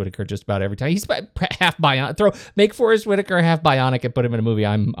like Forrest Whitaker just about every time. He's half bionic. Make Forrest Whitaker half bionic and put him in a movie.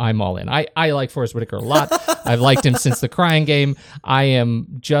 I'm all in. I like Forrest Whitaker a lot. I've liked him since The Crying Game.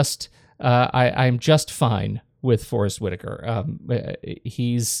 I'm just fine with Forrest Whitaker. I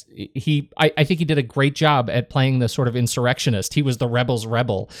think he did a great job at playing the sort of insurrectionist. He was the rebel's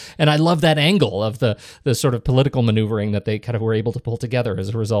rebel. And I love that angle of the sort of political maneuvering that they kind of were able to pull together as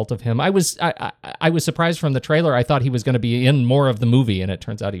a result of him. I was surprised from the trailer. I thought he was going to be in more of the movie, and it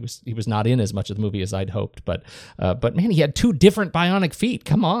turns out he was not in as much of the movie as I'd hoped. But man, he had 2 different bionic feet.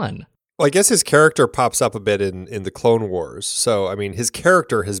 Come on. Well, I guess his character pops up a bit in the Clone Wars. So, I mean, his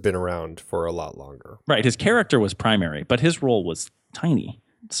character has been around for a lot longer. Right. His character was primary, but his role was tiny.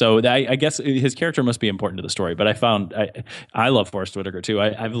 So I guess his character must be important to the story. But I love Forrest Whitaker too.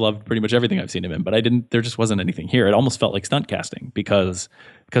 I've loved pretty much everything I've seen him in, but there just wasn't anything here. It almost felt like stunt casting because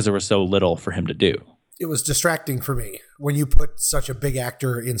there was so little for him to do. It was distracting for me. When you put such a big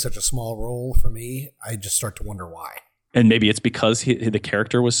actor in such a small role, for me, I just start to wonder why. And maybe it's because the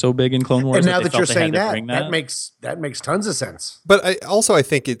character was so big in Clone Wars. And now that you're saying that makes tons of sense. But I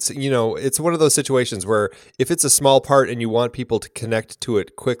think it's it's one of those situations where if it's a small part and you want people to connect to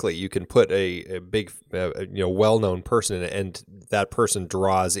it quickly, you can put a big well-known person in it, and that person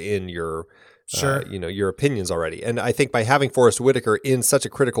draws in your your opinions already. And I think by having Forrest Whitaker in such a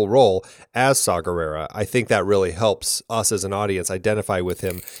critical role as Saw Gerrera, I think that really helps us as an audience identify with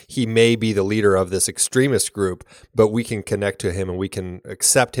him. He may be the leader of this extremist group, but we can connect to him and we can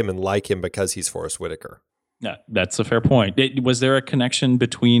accept him and like him because he's Forrest Whitaker. Yeah, that's a fair point. Was there a connection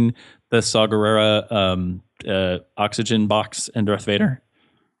between the Saw Gerrera oxygen box and Darth Vader?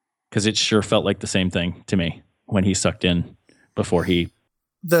 Because it sure felt like the same thing to me when he sucked in before he...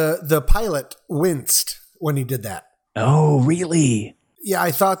 The pilot winced when he did that. Oh, really? Yeah, I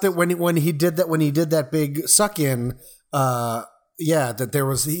thought that when he did that big suck in, that there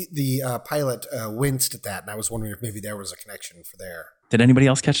was the pilot winced at that, and I was wondering if maybe there was a connection for there. Did anybody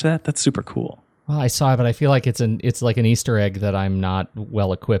else catch that? That's super cool. Well, I saw it, but I feel like it's like an Easter egg that I'm not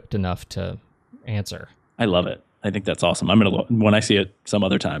well equipped enough to answer. I love it. I think that's awesome. I'm going to look when I see it some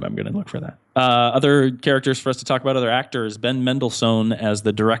other time. I'm going to look for that. Other characters for us to talk about, other actors. Ben Mendelsohn as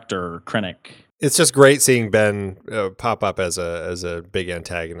the director, Krennic. It's just great seeing Ben pop up as a big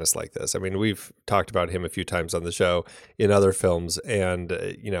antagonist like this. I mean, we've talked about him a few times on the show in other films, and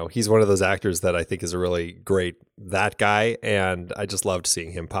he's one of those actors that I think is a really great that guy, and I just loved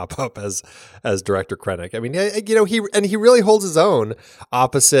seeing him pop up as Director Krennic. I mean, he really holds his own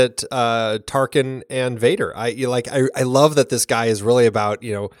opposite Tarkin and Vader. I love that this guy is really about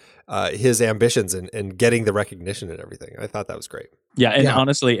his ambitions and getting the recognition and everything. I thought that was great. Yeah, and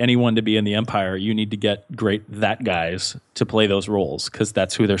honestly, anyone to be in the Empire, you need to get great that guys to play those roles, because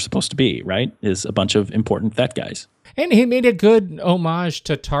that's who they're supposed to be, right? Is a bunch of important that guys. And he made a good homage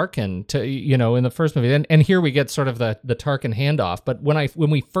to Tarkin, in the first movie. And here we get sort of the Tarkin handoff. But when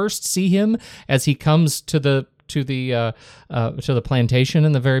we first see him as he comes to the plantation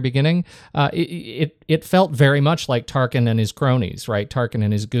in the very beginning, it felt very much like Tarkin and his cronies, right? Tarkin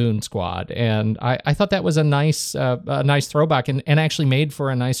and his goon squad, and I thought that was a nice throwback, and actually made for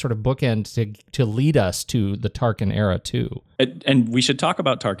a nice sort of bookend to lead us to the Tarkin era too. And we should talk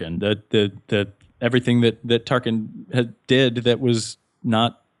about Tarkin, the everything that Tarkin did that was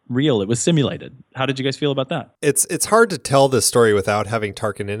not real. It was simulated. How did you guys feel about that? It's hard to tell this story without having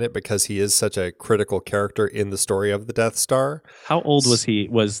Tarkin in it, because he is such a critical character in the story of the Death Star. How old was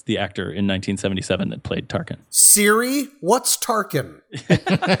the actor in 1977 that played Tarkin? Siri, what's Tarkin?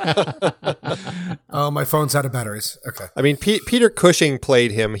 Oh, my phone's out of batteries. Okay. I mean, Peter Cushing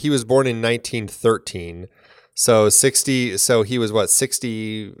played him. He was born in 1913. So 60. So he was what,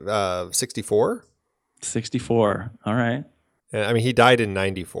 64? 64. All right. I mean, he died in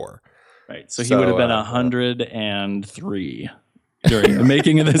 94. Right. So he would have been 103 during the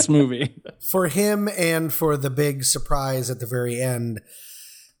making of this movie. For him, and for the big surprise at the very end,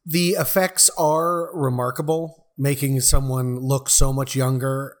 the effects are remarkable, making someone look so much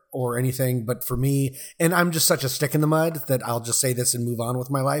younger or anything. But for me, and I'm just such a stick in the mud that I'll just say this and move on with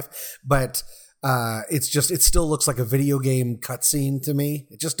my life. But it still looks like a video game cutscene to me.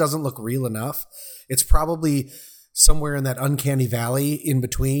 It just doesn't look real enough. It's probably somewhere in that uncanny valley in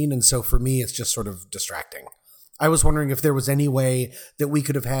between. And so for me, it's just sort of distracting. I was wondering if there was any way that we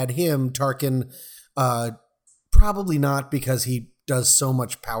could have had him, Tarkin, probably not, because he does so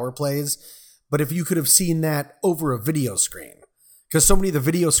much power plays, but if you could have seen that over a video screen, because so many of the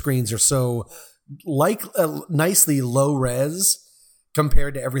video screens are so nicely low res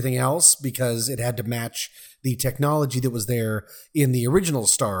compared to everything else, because it had to match the technology that was there in the original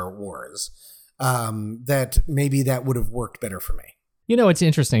Star Wars. That maybe that would have worked better for me. It's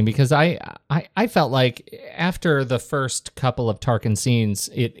interesting because I felt like after the first couple of Tarkin scenes,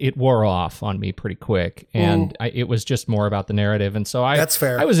 it wore off on me pretty quick, and it was just more about the narrative, and so that's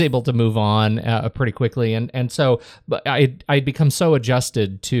fair. I was able to move on pretty quickly, and so but I'd become so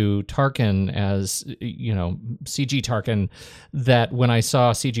adjusted to Tarkin as CG Tarkin that when I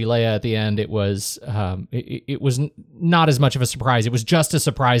saw CG Leia at the end, it was not as much of a surprise. It was just a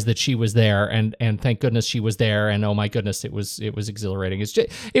surprise that she was there, and thank goodness she was there, and oh my goodness, it was exhilarating.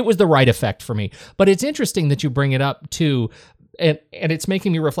 It was the right effect for me. But it's interesting that you bring it up too, and it's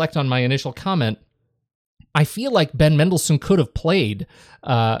making me reflect on my initial comment. I feel like Ben Mendelsohn could have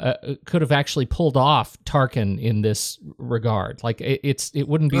actually pulled off Tarkin in this regard. Like it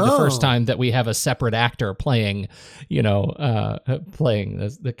wouldn't be the first time that we have a separate actor playing, playing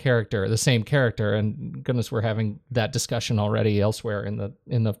the character, the same character. And goodness, we're having that discussion already elsewhere in the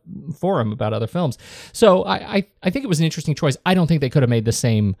forum about other films. So I think it was an interesting choice. I don't think they could have made the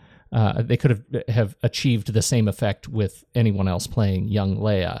same. They could have achieved the same effect with anyone else playing young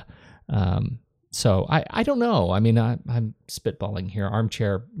Leia. So I don't know. I mean, I'm spitballing here,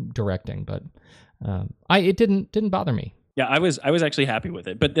 armchair directing, but it didn't bother me. Yeah, I was actually happy with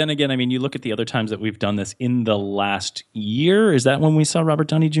it. But then again, I mean, you look at the other times that we've done this in the last year. Is that when we saw Robert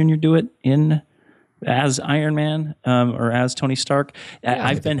Downey Jr. do it as Iron Man or as Tony Stark? Yeah,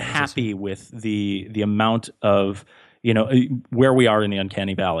 I've been happy with the amount of where we are in the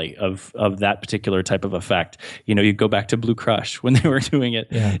uncanny valley of that particular type of effect. You go back to Blue Crush when they were doing it,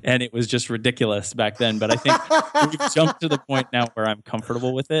 and it was just ridiculous back then. But I think we've jumped to the point now where I'm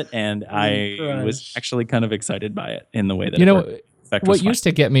comfortable with it, and I was actually kind of excited by it in the way that it worked. What used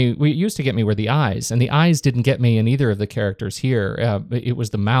to get me were the eyes, and the eyes didn't get me in either of the characters here. It was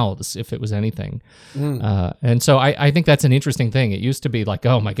the mouths, if it was anything. And so I think that's an interesting thing. It used to be like,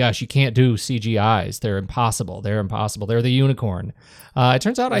 oh my gosh, you can't do CG eyes. They're impossible. They're the unicorn. It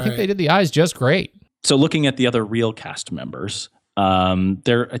turns out I think they did the eyes just great. So looking at the other real cast members,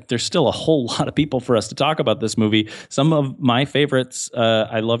 there's still a whole lot of people for us to talk about this movie. Some of my favorites,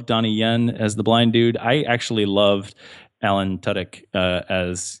 I love Donnie Yen as the blind dude. I actually loved Alan Tudyk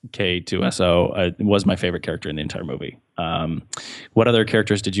as K2SO was my favorite character in the entire movie. What other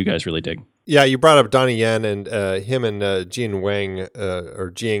characters did you guys really dig? Yeah, you brought up Donnie Yen and him and Jing Wen as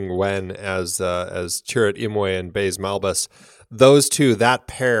Chirrut Imwe and Baze Malbus. Those two, that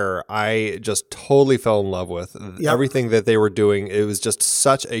pair, I just totally fell in love with. Yep. Everything that they were doing, it was just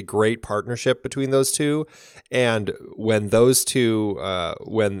such a great partnership between those two. And when those two,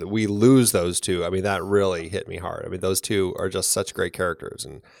 when we lose those two, I mean, that really hit me hard. I mean, those two are just such great characters.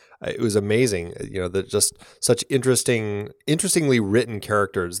 And it was amazing, that just such interestingly written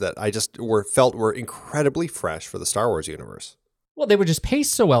characters that I just felt were incredibly fresh for the Star Wars universe. Well, they were just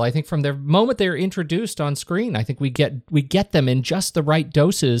paced so well. I think from the moment they're introduced on screen, I think we get them in just the right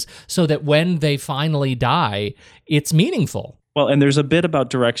doses so that when they finally die, it's meaningful. Well, and there's a bit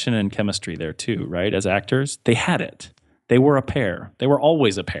about direction and chemistry there too, right? As actors, they had it. They were a pair. They were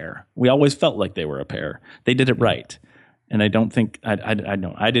always a pair. We always felt like they were a pair. They did it right. And I don't think I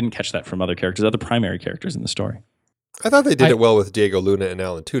didn't catch that from other primary characters in the story. I thought they did it well with Diego Luna and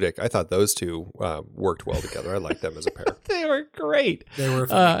Alan Tudyk. I thought those two worked well together. I liked them as a pair. They were great. They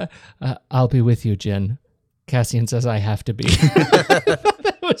were. I'll be with you, Jin. Cassian says I have to be.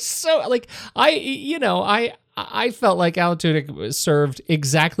 That was so I felt like Alan Tudyk served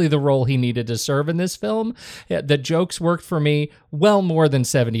exactly the role he needed to serve in this film. The jokes worked for me well more than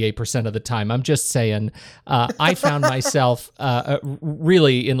 78% of the time. I'm just saying, I found myself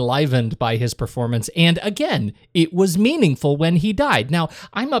really enlivened by his performance. And again, it was meaningful when he died. Now,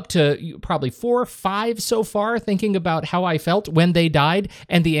 I'm up to probably 4 or 5 so far thinking about how I felt when they died,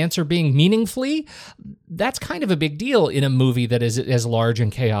 and the answer being meaningfully. That's kind of a big deal in a movie that is as large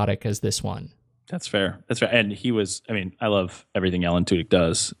and chaotic as this one. That's fair. And I love everything Alan Tudyk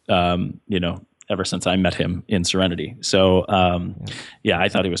does, ever since I met him in Serenity. So, I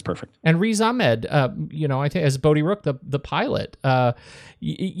thought he was perfect. And Riz Ahmed, I think as Bodhi Rook, the pilot,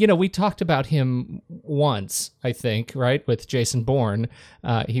 we talked about him once, I think, right, with Jason Bourne.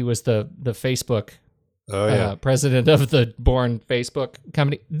 He was the Facebook president of the Bourne Facebook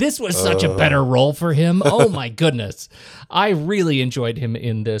company. This was such a better role for him. Oh my goodness. I really enjoyed him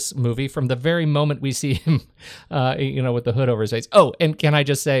in this movie from the very moment we see him, with the hood over his face. Oh, and can I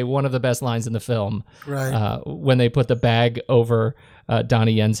just say one of the best lines in the film, right? When they put the bag over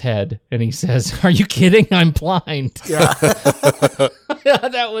Donnie Yen's head and he says, "Are you kidding? I'm blind." Yeah.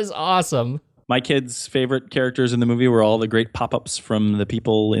 That was awesome. My kids' favorite characters in the movie were all the great pop-ups from the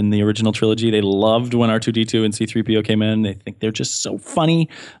people in the original trilogy. They loved when R2-D2 and C-3PO came in. They think they're just so funny.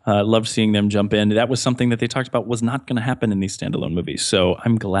 Loved seeing them jump in. That was something that they talked about was not going to happen in these standalone movies. So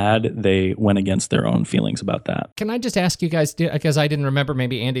I'm glad they went against their own feelings about that. Can I just ask you guys, because I didn't remember,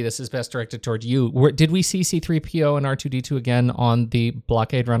 maybe Andy, this is best directed toward you. Did we see C-3PO and R2-D2 again on the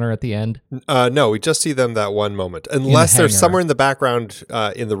blockade runner at the end? No, we just see them that one moment. Unless they're somewhere in the background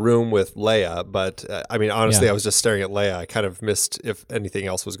in the room with Leia. But honestly, I was just staring at Leia. I kind of missed if anything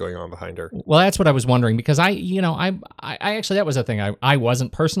else was going on behind her. Well, that's what I was wondering, because I actually, that was a thing I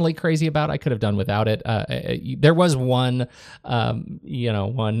wasn't personally crazy about. I could have done without it. There was one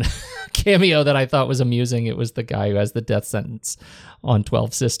cameo that I thought was amusing. It was the guy who has the death sentence on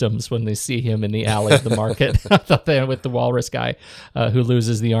 12 Systems when they see him in the alley of the market. I thought that with the walrus guy who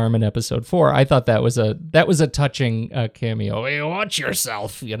loses the arm in episode 4. I thought that was a touching cameo. Hey, watch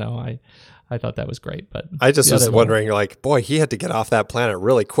yourself, I thought that was great, but I just was wondering, boy, he had to get off that planet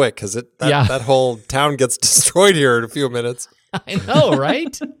really quick because that whole town gets destroyed here in a few minutes. I know,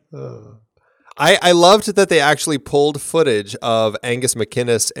 right? I loved that they actually pulled footage of Angus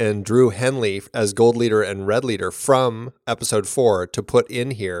MacInnes and Drew Henley as Gold Leader and Red Leader from Episode 4 to put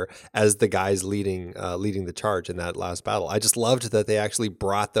in here as the guys leading the charge in that last battle. I just loved that they actually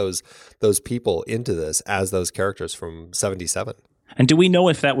brought those people into this as those characters from 77. And do we know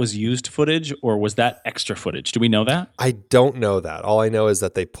if that was used footage or was that extra footage? Do we know that? I don't know that. All I know is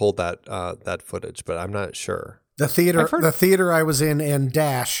that they pulled that footage, but I'm not sure. The theater I was in, and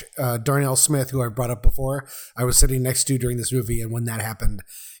Dash, Darnell Smith, who I brought up before, I was sitting next to during this movie, and when that happened,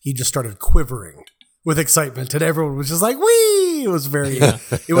 he just started quivering with excitement, and everyone was just like, "Wee!" It was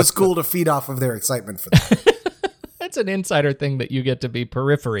it was cool to feed off of their excitement for that. That's an insider thing that you get to be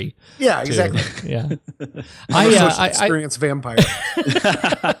periphery. Yeah, exactly. Yeah. I vampire.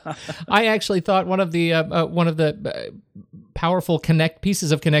 I actually thought one of the powerful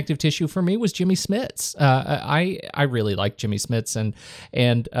pieces of connective tissue for me was Jimmy Smits. I really like Jimmy Smits,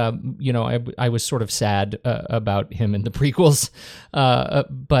 and I was sort of sad about him in the prequels,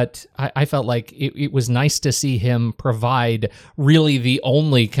 but I felt like it was nice to see him provide really the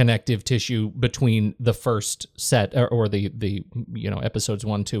only connective tissue between the first set or the episodes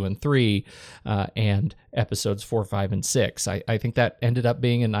 1, 2, and 3 and episodes 4, 5, and 6. I think that ended up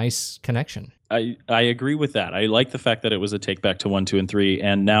being a nice connection. I agree with that. I like the fact that it was a take back to 1, 2, and 3,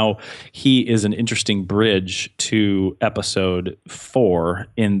 and now he is an interesting bridge to episode 4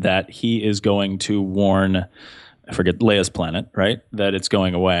 in that he is going to warn, I forget, Leia's planet, right? That it's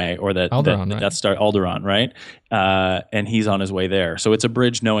going away, or that Alderaan, right? That's Alderaan, right? And he's on his way there. So it's a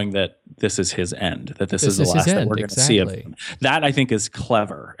bridge knowing that this is his end, that this is the last that we're going to see of him. That I think is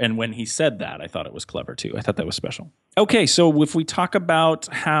clever. And when he said that, I thought it was clever too. I thought that was special. Okay, so if we talk about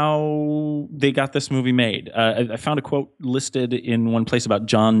how they got this movie made, I found a quote listed in one place about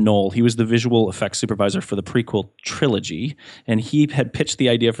John Knoll. He was the visual effects supervisor for the prequel trilogy, and he had pitched the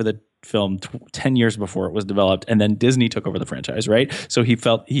idea for the film 10 years before it was developed, and then Disney took over the franchise, right? So he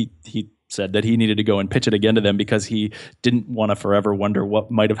felt he said that he needed to go and pitch it again to them because he didn't want to forever wonder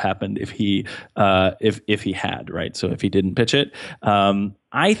what might have happened if he had, right? So if he didn't pitch it,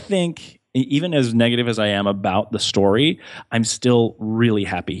 I think even as negative as I am about the story, I'm still really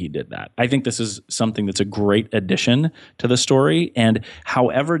happy he did that. I think this is something that's a great addition to the story, and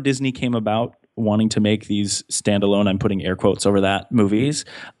however Disney came about wanting to make these standalone, I'm putting air quotes over that, movies,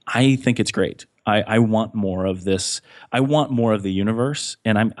 I think it's great. I want more of this. I want more of the universe,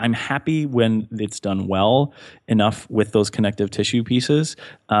 and I'm happy when it's done well enough with those connective tissue pieces.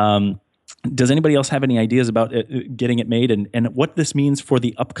 Does anybody else have any ideas about getting it made and what this means for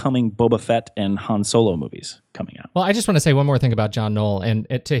the upcoming Boba Fett and Han Solo movies coming out? Well, I just want to say one more thing about John Knoll, and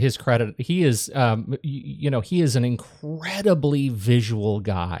to his credit, he is, he is an incredibly visual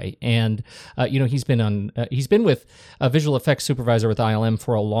guy, and he's been with a visual effects supervisor with ILM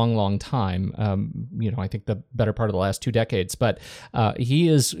for a long, long time. I think the better part of the last 2 decades, but he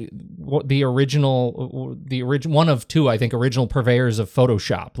is the original one of 2, I think, original purveyors of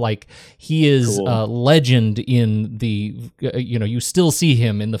Photoshop. Like, he is a legend in the, you still see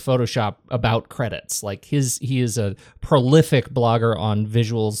him in the Photoshop about credits. Like he is a prolific blogger on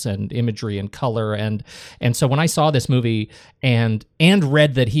visuals and imagery and color. And so when I saw this movie and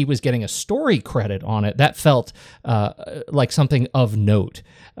read that he was getting a story credit on it, that felt like something of note.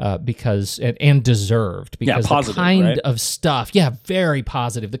 Because deserved, because positive, the kind right? of stuff, very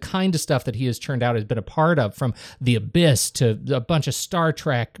positive. The kind of stuff that he has turned out, has been a part of, from The Abyss to a bunch of Star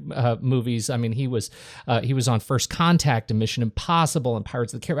Trek movies. I mean, he was on First Contact and Mission Impossible and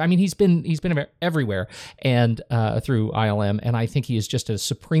Pirates of the Caribbean. I mean, he's been everywhere and through ILM, and I think he is just a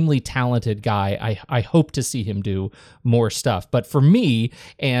supremely talented guy. I hope to see him do more stuff. But for me,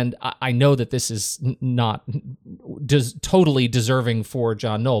 and I know that this is not totally deserving for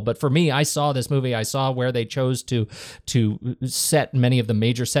John Knoll, but for me, I saw this movie. I saw where they chose to set many of the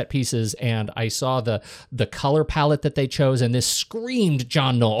major set pieces, and I saw the color palette that they chose, and this screamed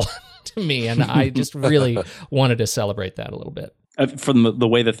John Knoll to me, and I just really wanted to celebrate that a little bit. From the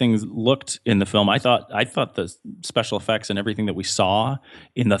way that things looked in the film, I thought the special effects and everything that we saw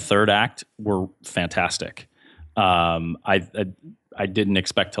in the third act were fantastic. I didn't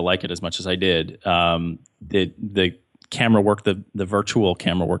expect to like it as much as I did. The camera work, the virtual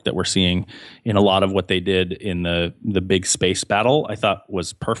camera work that we're seeing in a lot of what they did in the big space battle, I thought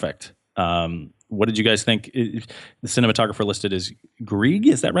was perfect. What did you guys think? The cinematographer listed as Grieg,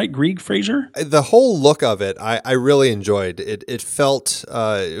 is that right? Grieg Fraser? The whole look of it, I really enjoyed. It felt,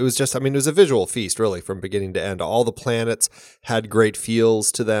 it was just, it was a visual feast, really, from beginning to end. All the planets had great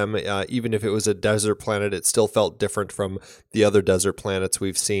feels to them. Even if it was a desert planet, it still felt different from the other desert planets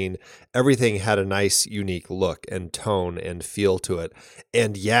we've seen. Everything had a nice, unique look and tone and feel to it.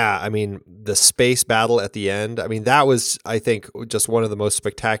 And the space battle at the end, that was, I think, just one of the most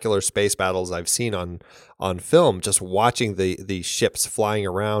spectacular space battles I've seen on film. Just watching the ships flying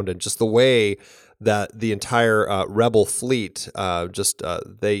around and just the way that the entire rebel fleet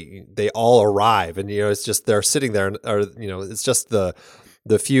they all arrive, and it's just they're sitting there, it's just the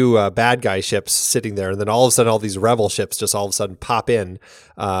few bad guy ships sitting there, and then all of a sudden all these rebel ships just all of a sudden pop in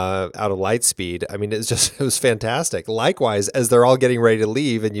out of light speed. It was fantastic. Likewise, as they're all getting ready to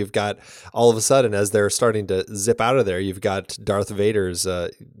leave, and you've got all of a sudden, as they're starting to zip out of there, you've got Darth Vader's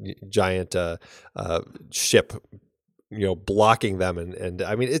giant ship blocking them, and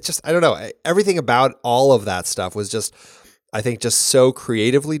it's just, I don't know, everything about all of that stuff was just, I think, just so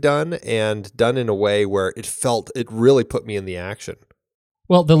creatively done, and done in a way where it really put me in the action.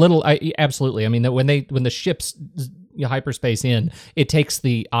 Well, absolutely. When the ships hyperspace in, it takes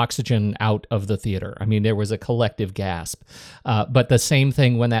the oxygen out of the theater. I mean, there was a collective gasp. But the same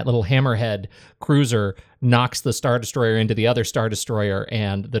thing when that little Hammerhead cruiser knocks the Star Destroyer into the other Star Destroyer,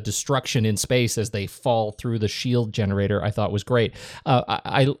 and the destruction in space as they fall through the shield generator, I thought was great.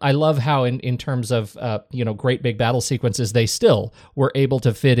 I love how in terms of great big battle sequences, they still were able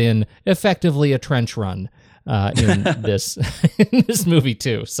to fit in effectively a trench run in this in this movie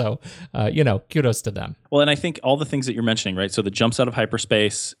too. So kudos to them. Well, and I think all the things that you're mentioning, right? So the jumps out of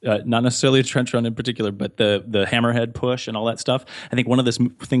hyperspace, not necessarily a trench run in particular, but the Hammerhead push and all that stuff. I think one of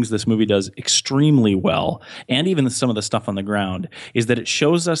the things this movie does extremely well, and even some of the stuff on the ground, is that it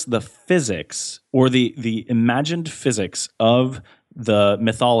shows us the physics, or the imagined physics of the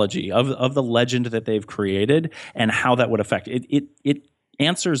mythology, of the legend that they've created, and how that would affect it. It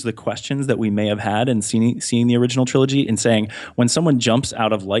answers the questions that we may have had in seeing the original trilogy, in saying, when someone jumps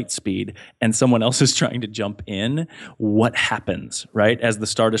out of light speed and someone else is trying to jump in, what happens, right? As the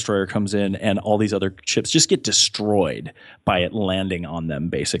Star Destroyer comes in and all these other ships just get destroyed by it landing on them,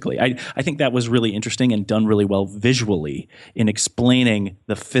 basically. I think that was really interesting and done really well visually in explaining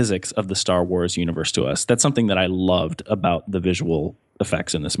the physics of the Star Wars universe to us. That's something that I loved about the visual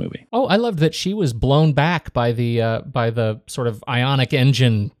effects in this movie. Oh, I loved that she was blown back by the sort of ionic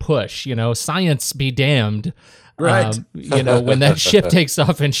engine push. Science be damned. Right. When that ship takes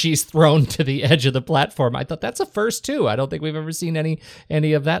off and she's thrown to the edge of the platform, I thought that's a first too. I don't think we've ever seen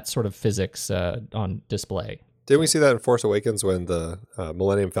any of that sort of physics on display. Didn't we see that in Force Awakens when the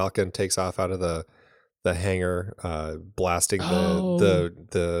Millennium Falcon takes off out of the hangar, blasting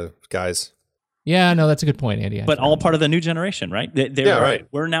the guys? Yeah, no, that's a good point, Andy. But all part of the new generation, right? Right.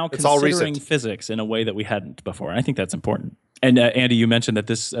 We're now It's all considering recent. physics in a way that we hadn't before. I think that's important. And Andy, you mentioned that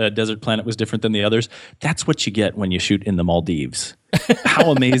this desert planet was different than the others. That's what you get when you shoot in the Maldives.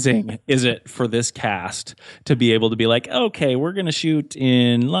 How amazing is it for this cast to be able to be like, okay, we're going to shoot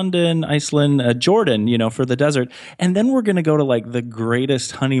in London, Iceland, Jordan, for the desert. And then we're going to go to like the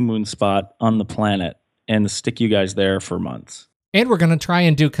greatest honeymoon spot on the planet and stick you guys there for months. And we're going to try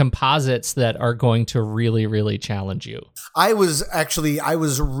and do composites that are going to really, really challenge you. I was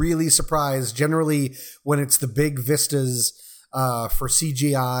really surprised. Generally, when it's the big vistas for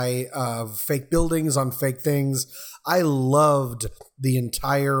CGI of fake buildings on fake things, I loved the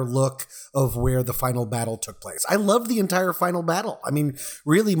entire look of where the final battle took place. I loved the entire final battle. I mean,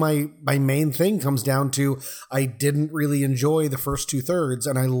 really, my main thing comes down to I didn't really enjoy the first 2/3,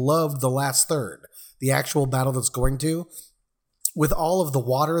 and I loved the last third, the actual battle that's going to. With all of the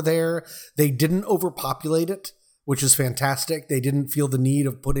water there, they didn't overpopulate it, which is fantastic. They didn't feel the need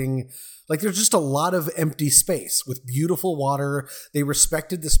of putting, there's just a lot of empty space with beautiful water. They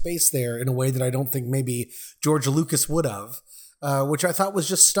respected the space there in a way that I don't think maybe George Lucas would have, which I thought was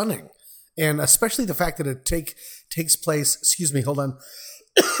just stunning. And especially the fact that it takes place,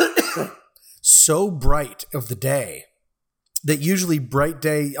 so bright of the day. That usually bright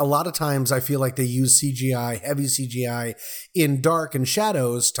day, a lot of times I feel like they use CGI, heavy CGI, in dark and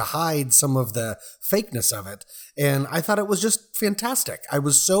shadows to hide some of the fakeness of it. And I thought it was just fantastic. I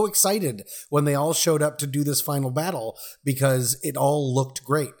was so excited when they all showed up to do this final battle because it all looked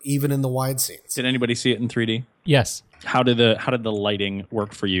great, even in the wide scenes. Did anybody see it in 3D? Yes. How did the lighting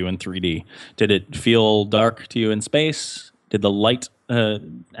work for you in 3D? Did it feel dark to you in space? Did the light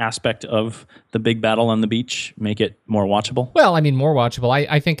aspect of the big battle on the beach make it more watchable? Well, I mean, more watchable.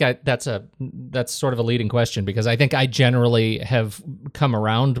 I think that's sort of a leading question, because I think I generally have come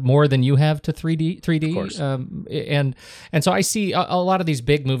around more than you have to 3D. Of course. And so I see a lot of these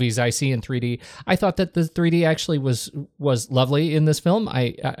big movies I see in 3D. I thought that the 3D actually was lovely in this film.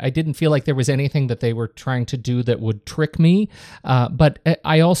 I didn't feel like there was anything that they were trying to do that would trick me, but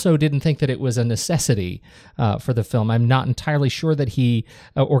I also didn't think that it was a necessity for the film. I'm not entirely sure that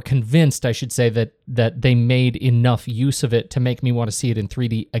or convinced, I should say, that they made enough use of it to make me want to see it in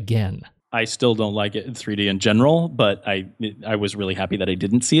 3D again. I still don't like it in 3D in general, but I was really happy that I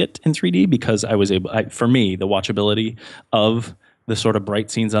didn't see it in 3D because I was able, for me, the watchability of the sort of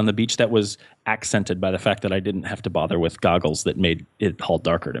bright scenes on the beach, that was accented by the fact that I didn't have to bother with goggles that made it all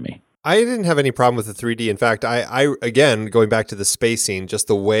darker to me. I didn't have any problem with the 3D. In fact, I again, going back to the space scene, just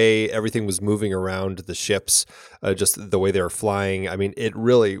the way everything was moving around the ships, just the way they were flying. I mean, it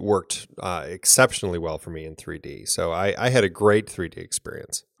really worked exceptionally well for me in 3D. So I had a great 3D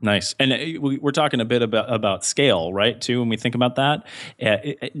experience. Nice. And we're talking a bit about scale, right, too, when we think about that.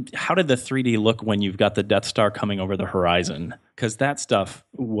 How did the 3D look when you've got the Death Star coming over the horizon? Because that stuff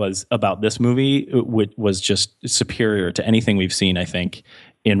was about this movie was just superior to anything we've seen, I think,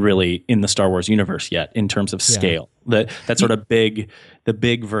 in the Star Wars universe yet in terms of scale. That sort of the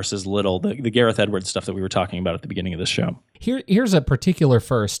big versus little, the Gareth Edwards stuff that we were talking about at the beginning of this show. Here's a particular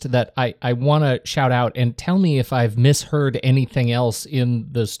first that I want to shout out, and tell me if I've misheard anything else in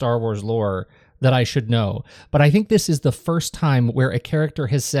the Star Wars lore that I should know. But I think this is the first time where a character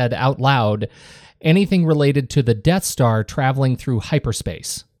has said out loud anything related to the Death Star traveling through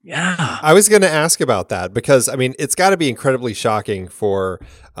hyperspace. Yeah. I was going to ask about that because, I mean, it's got to be incredibly shocking for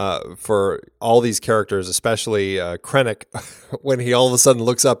all these characters, especially Krennic, when he all of a sudden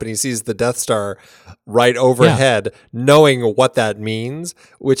looks up and he sees the Death Star right overhead, knowing what that means,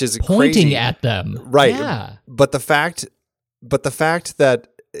 which is pointing crazy. At them. Right. Yeah. But the fact that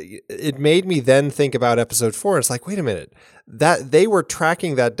it made me then think about episode 4. It's like, wait a minute, that they were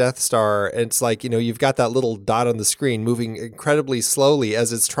tracking that Death Star. And it's like, you've got that little dot on the screen moving incredibly slowly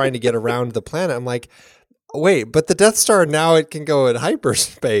as it's trying to get around the planet. I'm like, wait, but the Death Star, now it can go in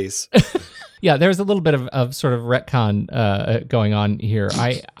hyperspace. Yeah, there's a little bit of sort of retcon going on here.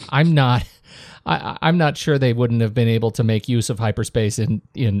 I'm not sure they wouldn't have been able to make use of hyperspace in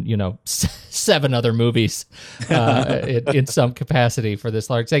 7 other movies in some capacity for this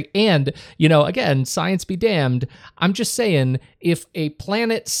large thing. And, again, science be damned. I'm just saying, if a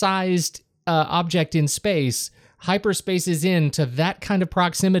planet-sized object in space hyperspace is into that kind of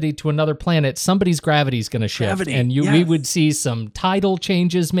proximity to another planet, somebody's gravity is going to shift. We would see some tidal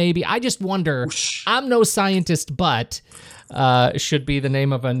changes maybe. I just wonder, I'm no scientist, but... should be the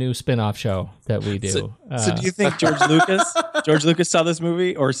name of a new spin-off show that we do. So do you think George Lucas saw this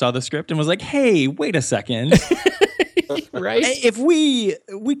movie or saw the script and was like, hey, wait a second. Right? If we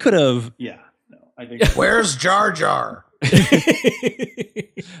could have, I think. Where's Jar Jar?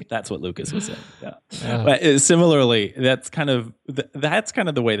 That's what Lucas was saying. Yeah. But similarly, that's kind of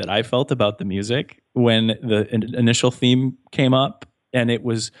the way that I felt about the music when the initial theme came up. And it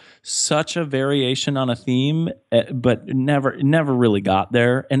was such a variation on a theme, but never really got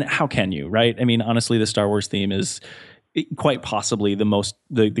there. And how can you, right? I mean, honestly, the Star Wars theme is quite possibly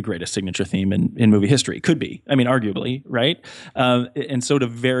the greatest signature theme in movie history. Could be. I mean, arguably, right? And so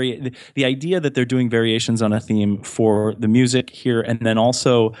the idea that they're doing variations on a theme for the music here, and then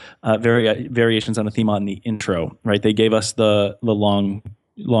also variations on a theme on the intro, right? They gave us the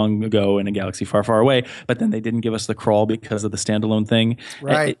long ago in a galaxy far, far away, but then they didn't give us the crawl because of the standalone thing.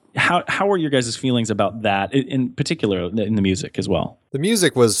 Right. How are your guys' feelings about that, in particular in the music as well? The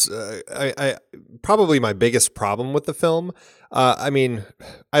music was probably my biggest problem with the film. I mean,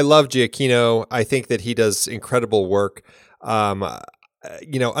 I love Giacchino. I think that he does incredible work.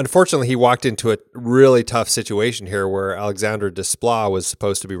 Unfortunately, he walked into a really tough situation here where Alexandre Desplat was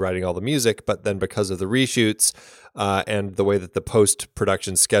supposed to be writing all the music, but then because of the reshoots and the way that the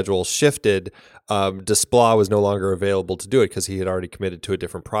post-production schedule shifted, Desplat was no longer available to do it because he had already committed to a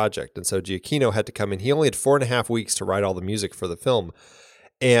different project. And so Giacchino had to come in. He only had 4.5 weeks to write all the music for the film,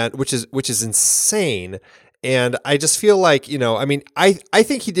 and which is insane. And I just feel like, I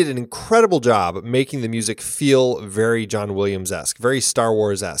think he did an incredible job making the music feel very John Williams-esque, very Star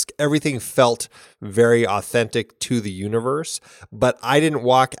Wars-esque. Everything felt very authentic to the universe, but I didn't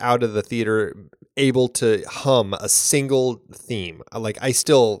walk out of the theater able to hum a single theme. Like, I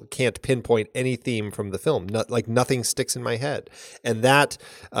still can't pinpoint any theme from the film. Nothing sticks in my head. And that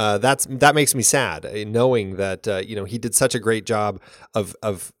makes me sad, knowing that, he did such a great job of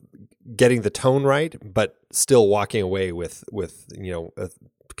getting the tone right, but still walking away with a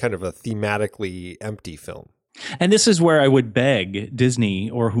kind of a thematically empty film. And this is where I would beg Disney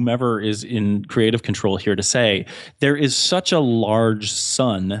or whomever is in creative control here to say, there is such a large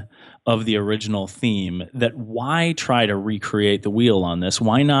sun of the original theme that why try to recreate the wheel on this?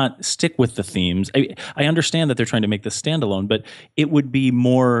 Why not stick with the themes? I understand that they're trying to make this standalone, but it would be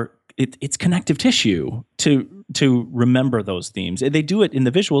more... It's connective tissue to remember those themes. They do it in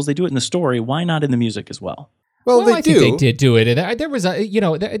the visuals. They do it in the story. Why not in the music as well? Well, I think they did do it. There was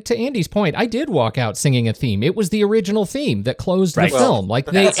to Andy's point, I did walk out singing a theme. It was the original theme that closed the film. Like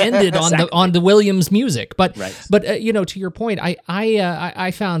they ended on the Williams music. But to your point,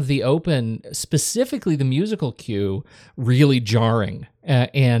 I found the open, specifically the musical cue, really jarring.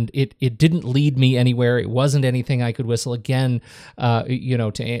 And it didn't lead me anywhere. It wasn't anything I could whistle. Again,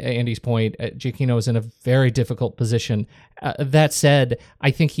 to Andy's point, Giacchino is in a very difficult position. That said, I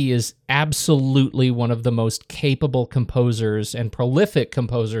think he is absolutely one of the most capable composers and prolific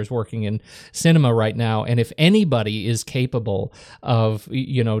composers working in cinema right now. And if anybody is capable of,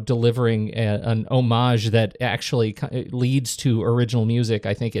 delivering an homage that actually leads to original music,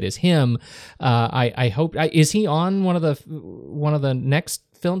 I think it is him. I hope. Is he on one of the next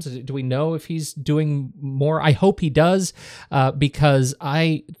films? Do we know if he's doing more? I hope he does, because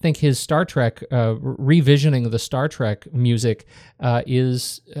I think his Star Trek, revisioning the Star Trek music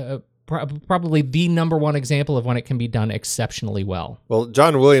is probably the number one example of when it can be done exceptionally well. Well,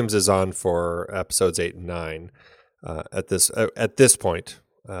 John Williams is on for episodes 8 and 9 at this point.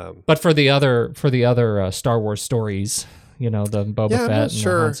 But for the other Star Wars stories, the Boba Fett and the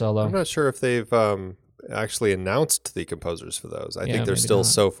Han Solo. I'm not sure if they've actually announced the composers for those. I think they're still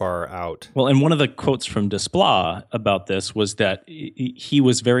so far out. Well, and one of the quotes from Desplat about this was that he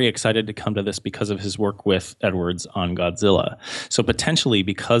was very excited to come to this because of his work with Edwards on Godzilla. So potentially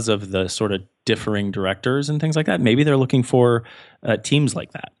because of the sort of differing directors and things like that, maybe they're looking for teams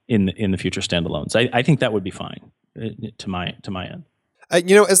like that in the future standalones. I think that would be fine to my end.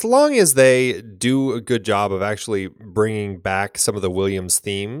 As long as they do a good job of actually bringing back some of the Williams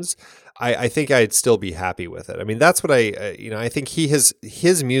themes, I think I'd still be happy with it. I mean, that's what I think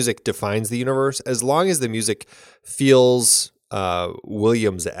his music defines the universe. As long as the music feels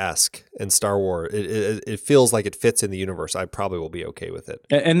Williams-esque and Star Wars, it feels like it fits in the universe, I probably will be okay with it.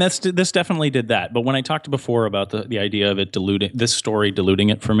 And this definitely did that. But when I talked before about the idea of it this story diluting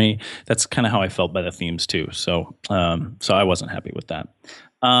it for me, that's kind of how I felt by the themes too. So I wasn't happy with that.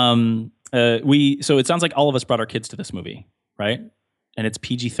 So it sounds like all of us brought our kids to this movie, right? And it's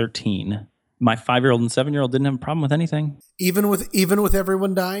PG-13. My 5-year-old and 7-year-old didn't have a problem with anything. Even with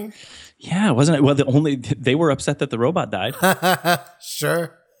everyone dying? Yeah, wasn't it? Well, they were upset that the robot died.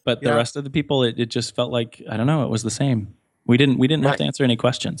 Sure. But the rest of the people, it just felt like, I don't know, it was the same. We didn't have to answer any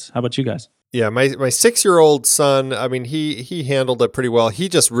questions. How about you guys? Yeah, my 6-year-old son, I mean, he handled it pretty well. He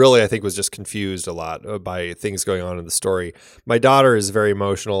just really, I think, was just confused a lot by things going on in the story. My daughter is very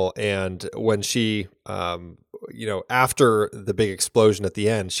emotional, and when she, after the big explosion at the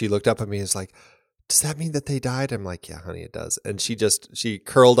end, she looked up at me and was like, "Does that mean that they died?" I'm like, "Yeah, honey, it does." And she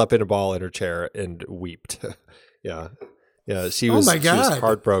curled up in a ball in her chair and wept. Yeah. Yeah, she was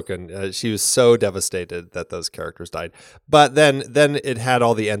heartbroken. She was so devastated that those characters died. But then it had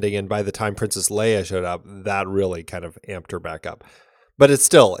all the ending, and by the time Princess Leia showed up, that really kind of amped her back up. But it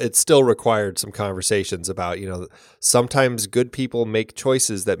still required some conversations about, sometimes good people make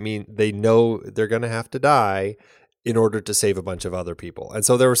choices that mean they know they're going to have to die in order to save a bunch of other people. And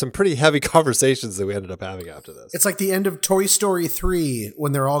so there were some pretty heavy conversations that we ended up having after this. It's like the end of Toy Story 3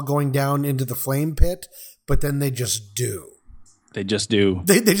 when they're all going down into the flame pit, but then they just do. They just do.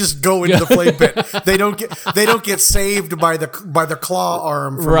 They just go into the flame pit. They don't get saved by the claw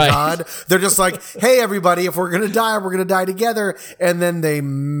arm from God. They're just like, hey everybody, if we're gonna die together, and then they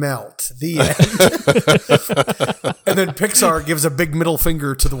melt. The end. And then Pixar gives a big middle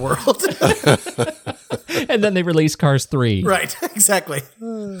finger to the world. And then they release Cars 3. Right, exactly.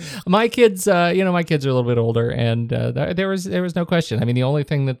 My kids, my kids are a little bit older, and there was no question. I mean, the only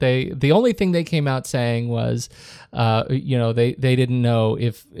thing they came out saying was, they didn't know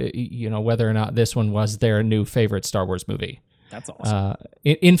if whether or not this one was their new favorite Star Wars movie. That's awesome.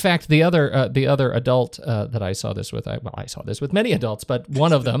 In fact, the other adult that I saw this with, I saw this with many adults, but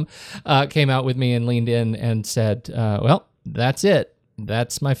one of them came out with me and leaned in and said, "Well, that's it.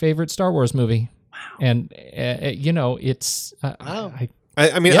 That's my favorite Star Wars movie." And it's wow.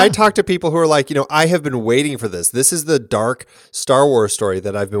 I talk to people who are like, I have been waiting for this. This is the dark Star Wars story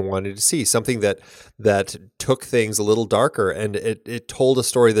that I've been wanting to see. Something that took things a little darker, and it told a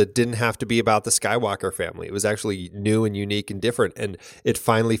story that didn't have to be about the Skywalker family. It was actually new and unique and different, and it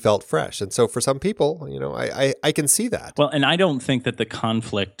finally felt fresh. And so for some people, I can see that. Well, and I don't think that the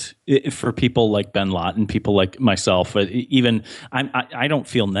conflict for people like Ben Lott and people like myself, even I don't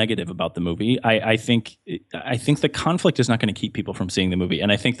feel negative about the movie. I think the conflict is not going to keep people from seeing the movie.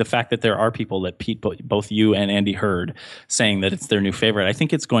 And I think the fact that there are people that Pete, both you and Andy heard saying that it's their new favorite, I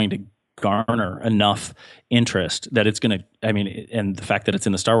think it's going to garner enough interest that it's going to, and the fact that it's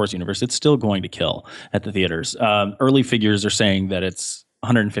in the Star Wars universe, it's still going to kill at the theaters. Early figures are saying that it's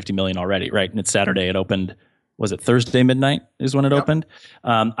 150 million already, right? And it's Saturday. It opened, was it Thursday midnight is when it opened?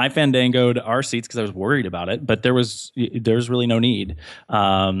 I fandangoed our seats because I was worried about it, but there's really no need.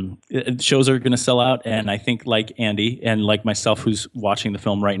 Shows are going to sell out, and I think like Andy and like myself, who's watching the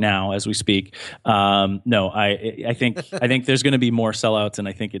film right now as we speak, I think there's going to be more sellouts, and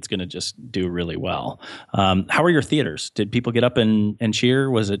I think it's going to just do really well. How are your theaters? Did people get up and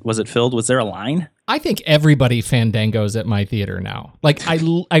cheer? Was it filled? Was there a line? I think everybody fandangos at my theater now. Like,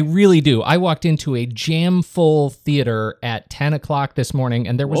 I really do. I walked into a jam-full theater at 10 o'clock this morning,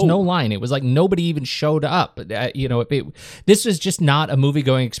 and there was no line. It was like nobody even showed up. This is just not a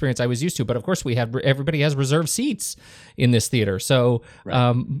movie-going experience I was used to. But, of course, everybody has reserved seats in this theater. So,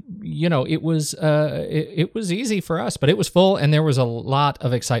 it was easy for us. But it was full, and there was a lot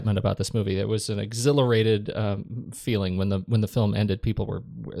of excitement about this movie. It was an exhilarated feeling when the film ended.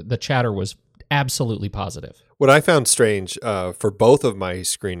 The chatter was absolutely positive. What I found strange for both of my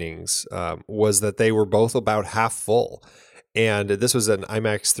screenings was that they were both about half full. And this was an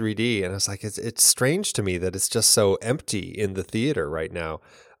IMAX 3D. And I was like, it's strange to me that it's just so empty in the theater right now.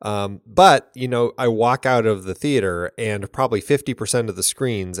 But, I walk out of the theater and probably 50% of the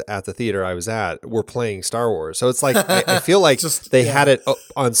screens at the theater I was at were playing Star Wars. So it's like, I feel like they had it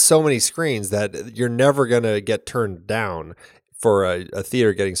on so many screens that you're never going to get turned down for a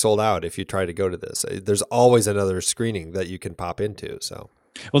theater getting sold out if you try to go to this. There's always another screening that you can pop into. So,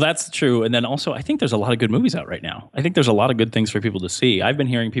 well, that's true. And then also, I think there's a lot of good movies out right now. I think there's a lot of good things for people to see. I've been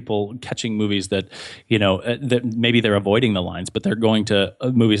hearing people catching movies that, that maybe they're avoiding the lines, but they're going to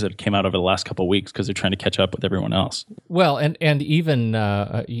movies that came out over the last couple of weeks because they're trying to catch up with everyone else. Well, and even,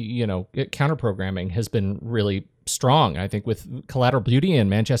 counter-programming has been really strong, I think, with Collateral Beauty and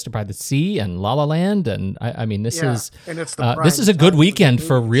Manchester by the Sea and La La Land, and this is a good weekend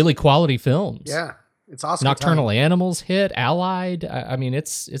for really quality films. Yeah, it's awesome. Nocturnal Animals hit, Allied.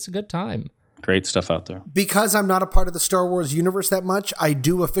 It's a good time. Great stuff out there. Because I'm not a part of the Star Wars universe that much, I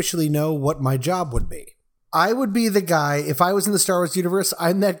do officially know what my job would be. I would be the guy, if I was in the Star Wars universe,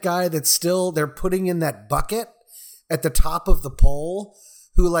 I'm that guy that's still, they're putting in that bucket at the top of the pole,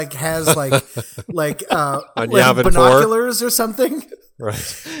 who has binoculars or something, right?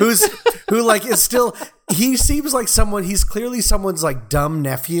 Who is still, he seems like someone, he's clearly someone's dumb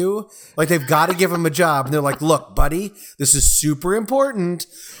nephew. Like they've got to give him a job, and they're like, "Look, buddy, this is super important.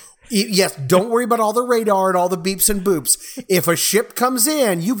 Yes, don't worry about all the radar and all the beeps and boops. If a ship comes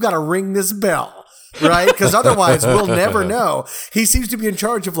in, you've got to ring this bell." Right? Because otherwise we'll never know. He seems to be in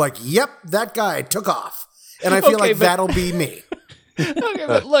charge of yep, that guy took off. And I feel that'll be me. Okay,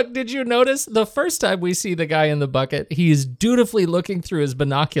 but look, did you notice the first time we see the guy in the bucket, he's dutifully looking through his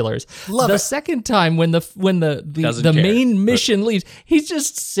binoculars. The second time when the main mission leaves, he's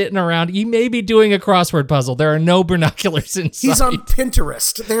just sitting around. He may be doing a crossword puzzle. There are no binoculars inside. He's on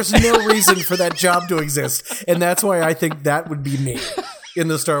Pinterest. There's no reason for that job to exist. And that's why I think that would be me in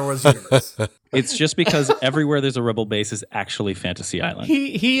the Star Wars universe. It's just because everywhere there's a rebel base is actually Fantasy Island.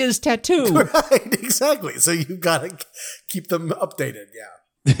 He is tattooed. Right, exactly. So you've got to keep them updated, yeah.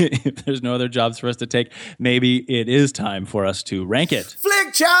 If there's no other jobs for us to take, maybe it is time for us to rank it.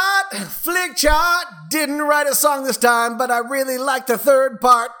 Flick chart. Didn't write a song this time, but I really like the third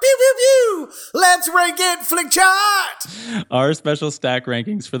part. Pew, pew, pew. Let's rank it, Flick chart. Our special stack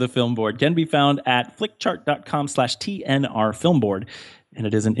rankings for the Film Board can be found at flickchart.com/TNR Film Board. And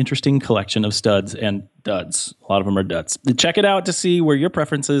it is an interesting collection of studs and duds. A lot of them are duds. Check it out to see where your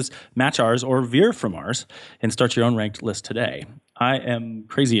preferences match ours or veer from ours, and start your own ranked list today. I am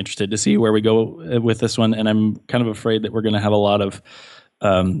crazy interested to see where we go with this one, and I'm kind of afraid that we're going to have a lot of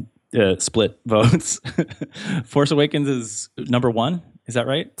split votes. Force Awakens is number 1. Is that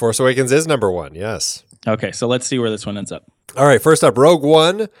right? Force Awakens is number 1, yes. Okay, so let's see where this one ends up. All right, first up, Rogue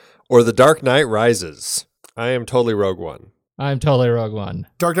One or The Dark Knight Rises. I am totally Rogue One. I'm totally Rogue One.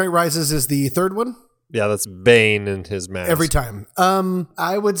 Dark Knight Rises is the third one? Yeah, that's Bane and his mask. Every time.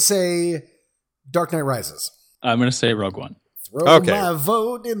 I would say Dark Knight Rises. I'm going to say Rogue One. Throw my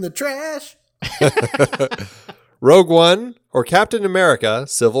vote in the trash. Rogue One or Captain America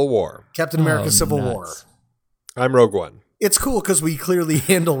Civil War? Captain America Civil War. I'm Rogue One. It's cool because we clearly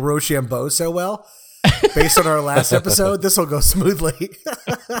handle Rochambeau so well. Based on our last episode, this will go smoothly.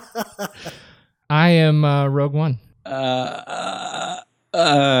 I am Rogue One. I'm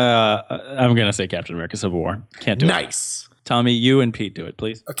going to say Captain America Civil War. Can't do it. Nice. Tommy, you and Pete do it,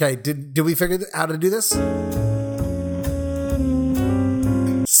 please. Okay, did we figure out how to do this?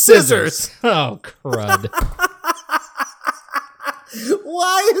 Scissors. Oh, crud.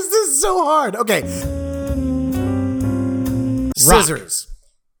 Why is this so hard? Okay. Scissors.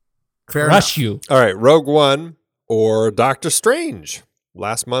 Fair Rush enough. you. All right, Rogue One or Doctor Strange?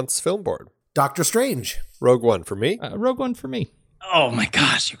 Last month's Film Board. Doctor Strange. Rogue One for me. Rogue One for me. Oh my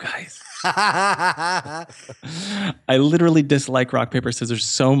gosh, you guys. I literally dislike rock, paper, scissors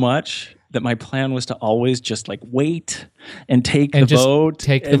so much that my plan was to always just wait and take the vote.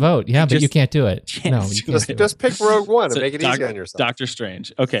 Take the vote. Yeah, but you can't do it. No, just pick Rogue One and make it easy on yourself. Doctor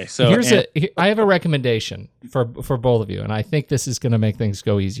Strange. Okay, so I have a recommendation for both of you, and I think this is going to make things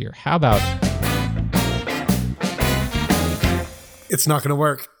go easier. How about It's not going to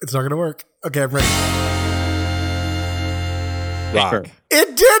work. It's not going to work. Okay, I'm ready. Rock.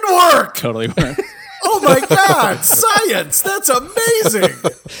 It did work. Totally works. Oh my God, science. That's amazing.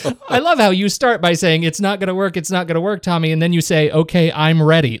 I love how you start by saying it's not going to work, Tommy, and then you say, okay, I'm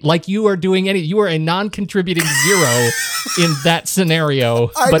ready. Like you are doing you are a non-contributing zero in that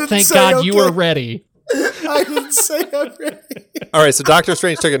scenario, but thank God you were ready. I didn't say I'm ready. All right, so Doctor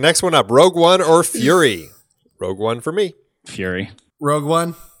Strange took it. Next one up, Rogue One or Fury? Rogue One for me. Fury. Rogue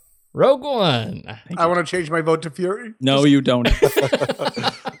One. Rogue One. I want to change my vote to Fury. No, you don't.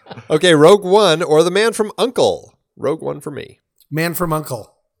 Okay, Rogue One or The Man from U.N.C.L.E. Rogue One for me. Man from U.N.C.L.E.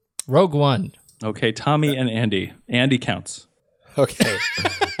 Rogue One. Okay, Tommy and Andy. Andy counts. Okay.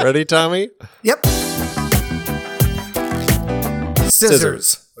 Ready, Tommy? Yep.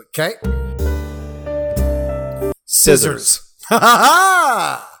 Scissors. Okay. Scissors. Ha ha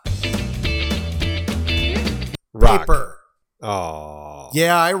ha! Rock. Paper. Oh.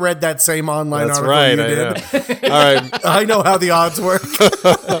 Yeah, I read that same online That's article right. you I did. know. All right. I know how the odds work.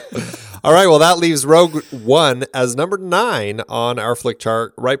 All right. Well, that leaves Rogue One as number 9 on our flick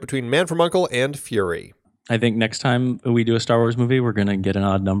chart, right between Man from U.N.C.L.E. and Fury. I think next time we do a Star Wars movie, we're going to get an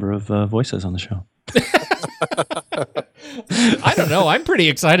odd number of voices on the show. I don't know. I'm pretty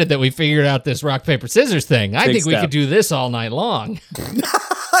excited that we figured out this rock, paper, scissors thing. I Big think we step. could do this all night long.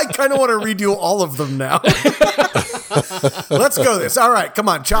 I kind of want to redo all of them now. Let's go this. All right, come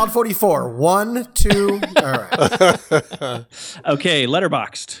on. Child 44. 1, 2. All right. Okay,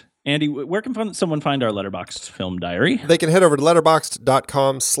 Letterboxd. Andy, where can someone find our Letterboxd film diary? They can head over to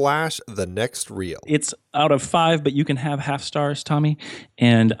letterboxd.com/thenextreel. It's out of 5, but you can have half stars, Tommy.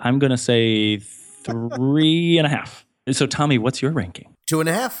 And I'm going to say 3.5. So, Tommy, what's your ranking?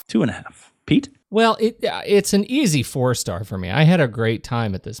 2.5. 2.5. Pete? Well, it's an easy 4-star for me. I had a great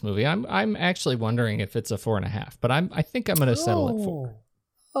time at this movie. I'm actually wondering if it's a 4.5, but I think I'm going to settle at 4.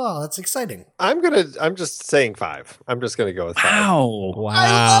 Oh, that's exciting. I'm just saying 5. I'm just gonna go with 5. Wow.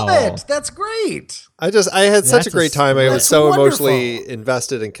 I love it. That's great. I had such a great time. I was that's so wonderful. emotionally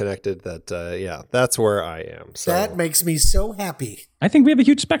invested and connected that that's where I am. So That makes me so happy. I think we have a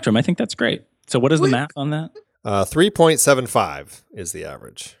huge spectrum. I think that's great. So what is the math on that? 3.75 is the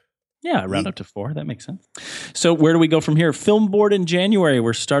average. Yeah, round up to 4. That makes sense. So where do we go from here? Film board in January.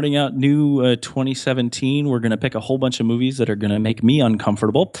 We're starting out new 2017. We're going to pick a whole bunch of movies that are going to make me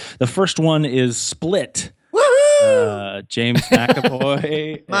uncomfortable. The first one is Split. James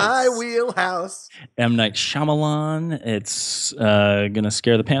McAvoy. My wheelhouse. M. Night Shyamalan. It's going to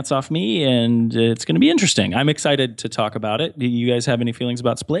scare the pants off me, and it's going to be interesting. I'm excited to talk about it. Do you guys have any feelings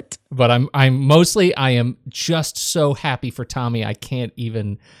about Split? But I am just so happy for Tommy. I can't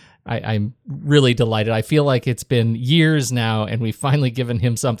even. I'm really delighted. I feel like it's been years now, and we've finally given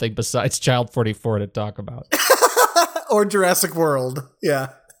him something besides Child 44 to talk about. Or Jurassic World. Yeah.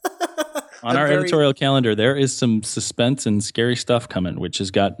 On our editorial calendar, there is some suspense and scary stuff coming, which has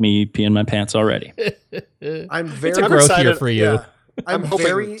got me peeing my pants already. I'm very It's a growth year for you. Yeah. I'm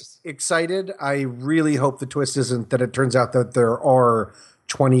very excited. I really hope the twist isn't that it turns out that there are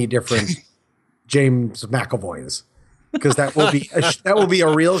 20 different James McAvoys. Because that will be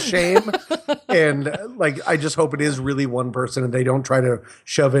a real shame, and I just hope it is really one person, and they don't try to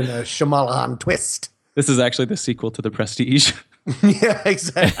shove in a Shyamalan twist. This is actually the sequel to The Prestige. Yeah,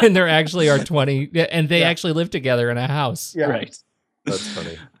 exactly. And there actually are 20, and they actually live together in a house. Yeah. Right. That's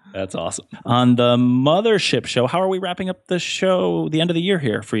funny. That's awesome. On the Mothership Show, how are we wrapping up the show, the end of the year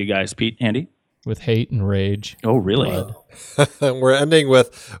here for you guys, Pete, Andy? With hate and rage. Oh, really? We're ending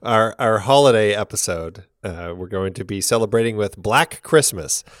with our holiday episode. We're going to be celebrating with Black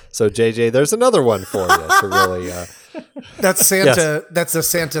Christmas. So, JJ, there's another one for you to really. That's Santa. Yes. That's the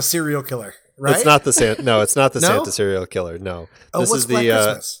Santa serial killer, right? It's not the Santa. No, it's not the Santa serial killer. No. Oh, this what's is Black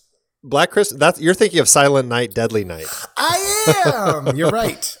Christmas? Black Christmas. You're thinking of Silent Night, Deadly Night. I am. You're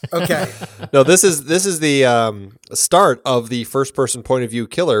right. Okay. No, this is the start of the first-person point of view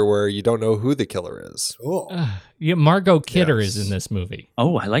killer, where you don't know who the killer is. Cool. Yeah, Margot Kidder is in this movie.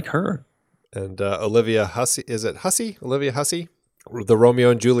 Oh, I like her. And Olivia Hussey. Is it Hussey? Olivia Hussey? The Romeo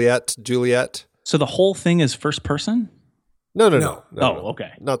and Juliet. So the whole thing is first person? No.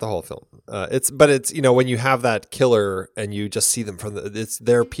 Okay. Not the whole film. It's when you have that killer and you just see them it's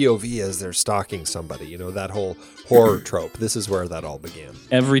their POV as they're stalking somebody. That whole horror trope. This is where that all began.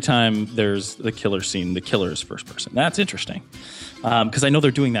 Every time there's the killer scene, the killer is first person. That's interesting. Because I know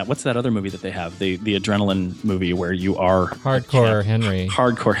they're doing that. What's that other movie that they have? The adrenaline movie where you are Hardcore Henry.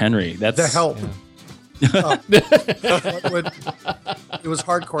 Hardcore Henry. That's The Help. Yeah. It was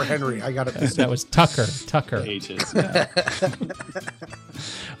Hardcore Henry. I got it. That was Tucker. Ages. Yeah.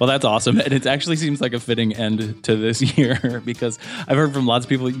 Well, that's awesome. And it actually seems like a fitting end to this year because I've heard from lots of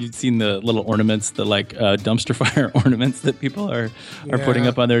people, you've seen the little ornaments, the like dumpster fire ornaments that people are putting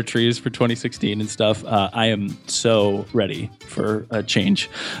up on their trees for 2016 and stuff. I am so ready for a change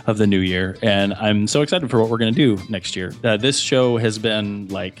of the new year. And I'm so excited for what we're going to do next year. This show has been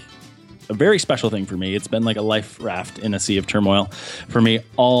like a very special thing for me. It's been like a life raft in a sea of turmoil for me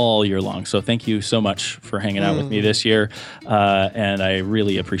all year long. So thank you so much for hanging out with me this year. And I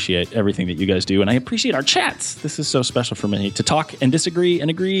really appreciate everything that you guys do. And I appreciate our chats. This is so special for me to talk and disagree and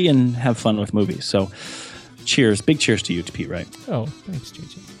agree and have fun with movies. So cheers. Big cheers to you, to Pete Wright. Oh, thanks,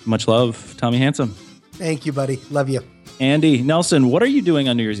 JJ. Much love, Tommy Handsome. Thank you, buddy. Love you. Andy Nelson, what are you doing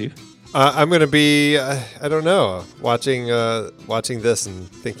on New Year's Eve? I'm going to be, I don't know, watching this and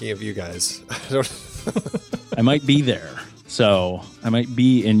thinking of you guys. I might be there. So I might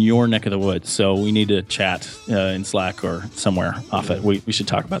be in your neck of the woods. So we need to chat in Slack or somewhere off it. We should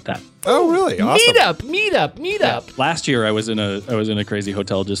talk about that. Oh, really? Awesome. Meet up. Yeah. Last year I was in a crazy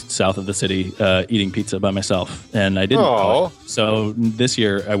hotel just south of the city eating pizza by myself, and I didn't call. So this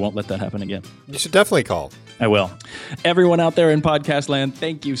year I won't let that happen again. You should definitely call. I will. Everyone out there in podcast land,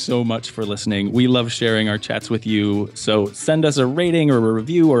 thank you so much for listening. We love sharing our chats with you. So send us a rating or a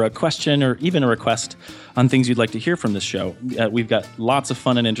review or a question or even a request on things you'd like to hear from this show. We've got lots of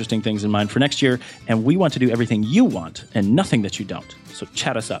fun and interesting things in mind for next year, and we want to do everything you want and nothing that you don't. So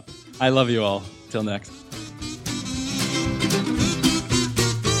chat us up. I love you all. Till next.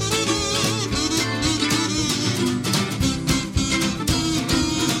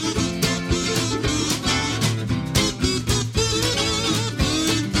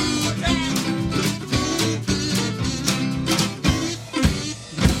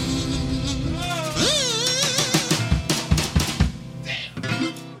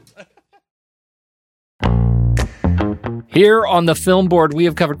 Here on the Film Board, we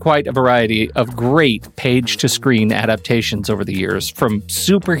have covered quite a variety of great page-to-screen adaptations over the years, from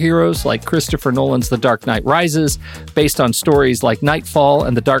superheroes like Christopher Nolan's The Dark Knight Rises, based on stories like Nightfall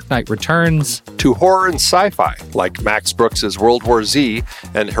and The Dark Knight Returns, to horror and sci-fi like Max Brooks' World War Z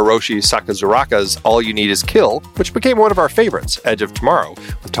and Hiroshi Sakazuraka's All You Need Is Kill, which became one of our favorites, Edge of Tomorrow,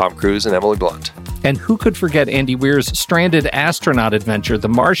 with Tom Cruise and Emily Blunt. And who could forget Andy Weir's stranded astronaut adventure, The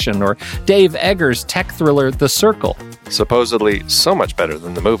Martian, or Dave Eggers' tech thriller, The Circle. Supposedly so much better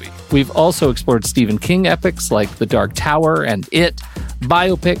than the movie. We've also explored Stephen King epics like The Dark Tower and It,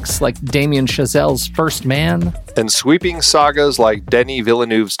 biopics like Damien Chazelle's First Man, and sweeping sagas like Denis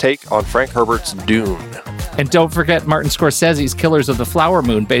Villeneuve's take on Frank Herbert's Dune. And don't forget Martin Scorsese's Killers of the Flower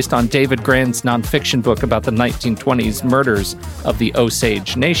Moon, based on David Grann's nonfiction book about the 1920s murders of the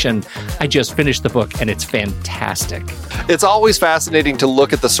Osage Nation. I just finished the book, and it's fantastic. It's always fascinating to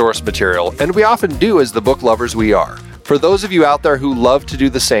look at the source material, and we often do as the book lovers we are. For those of you out there who love to do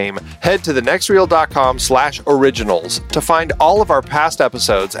the same, head to thenextreel.com/originals to find all of our past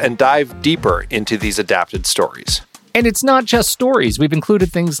episodes and dive deeper into these adapted stories. And it's not just stories. We've included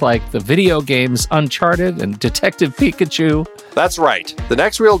things like the video games Uncharted and Detective Pikachu. That's right.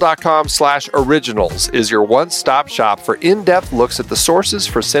 Thenextreel.com/originals is your one-stop shop for in-depth looks at the sources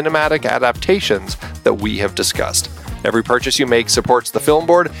for cinematic adaptations that we have discussed. Every purchase you make supports the Film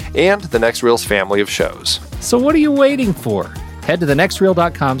Board and the Next Reel's family of shows. So what are you waiting for? Head to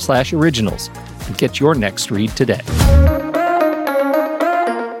thenextreel.com/originals and get your next read today.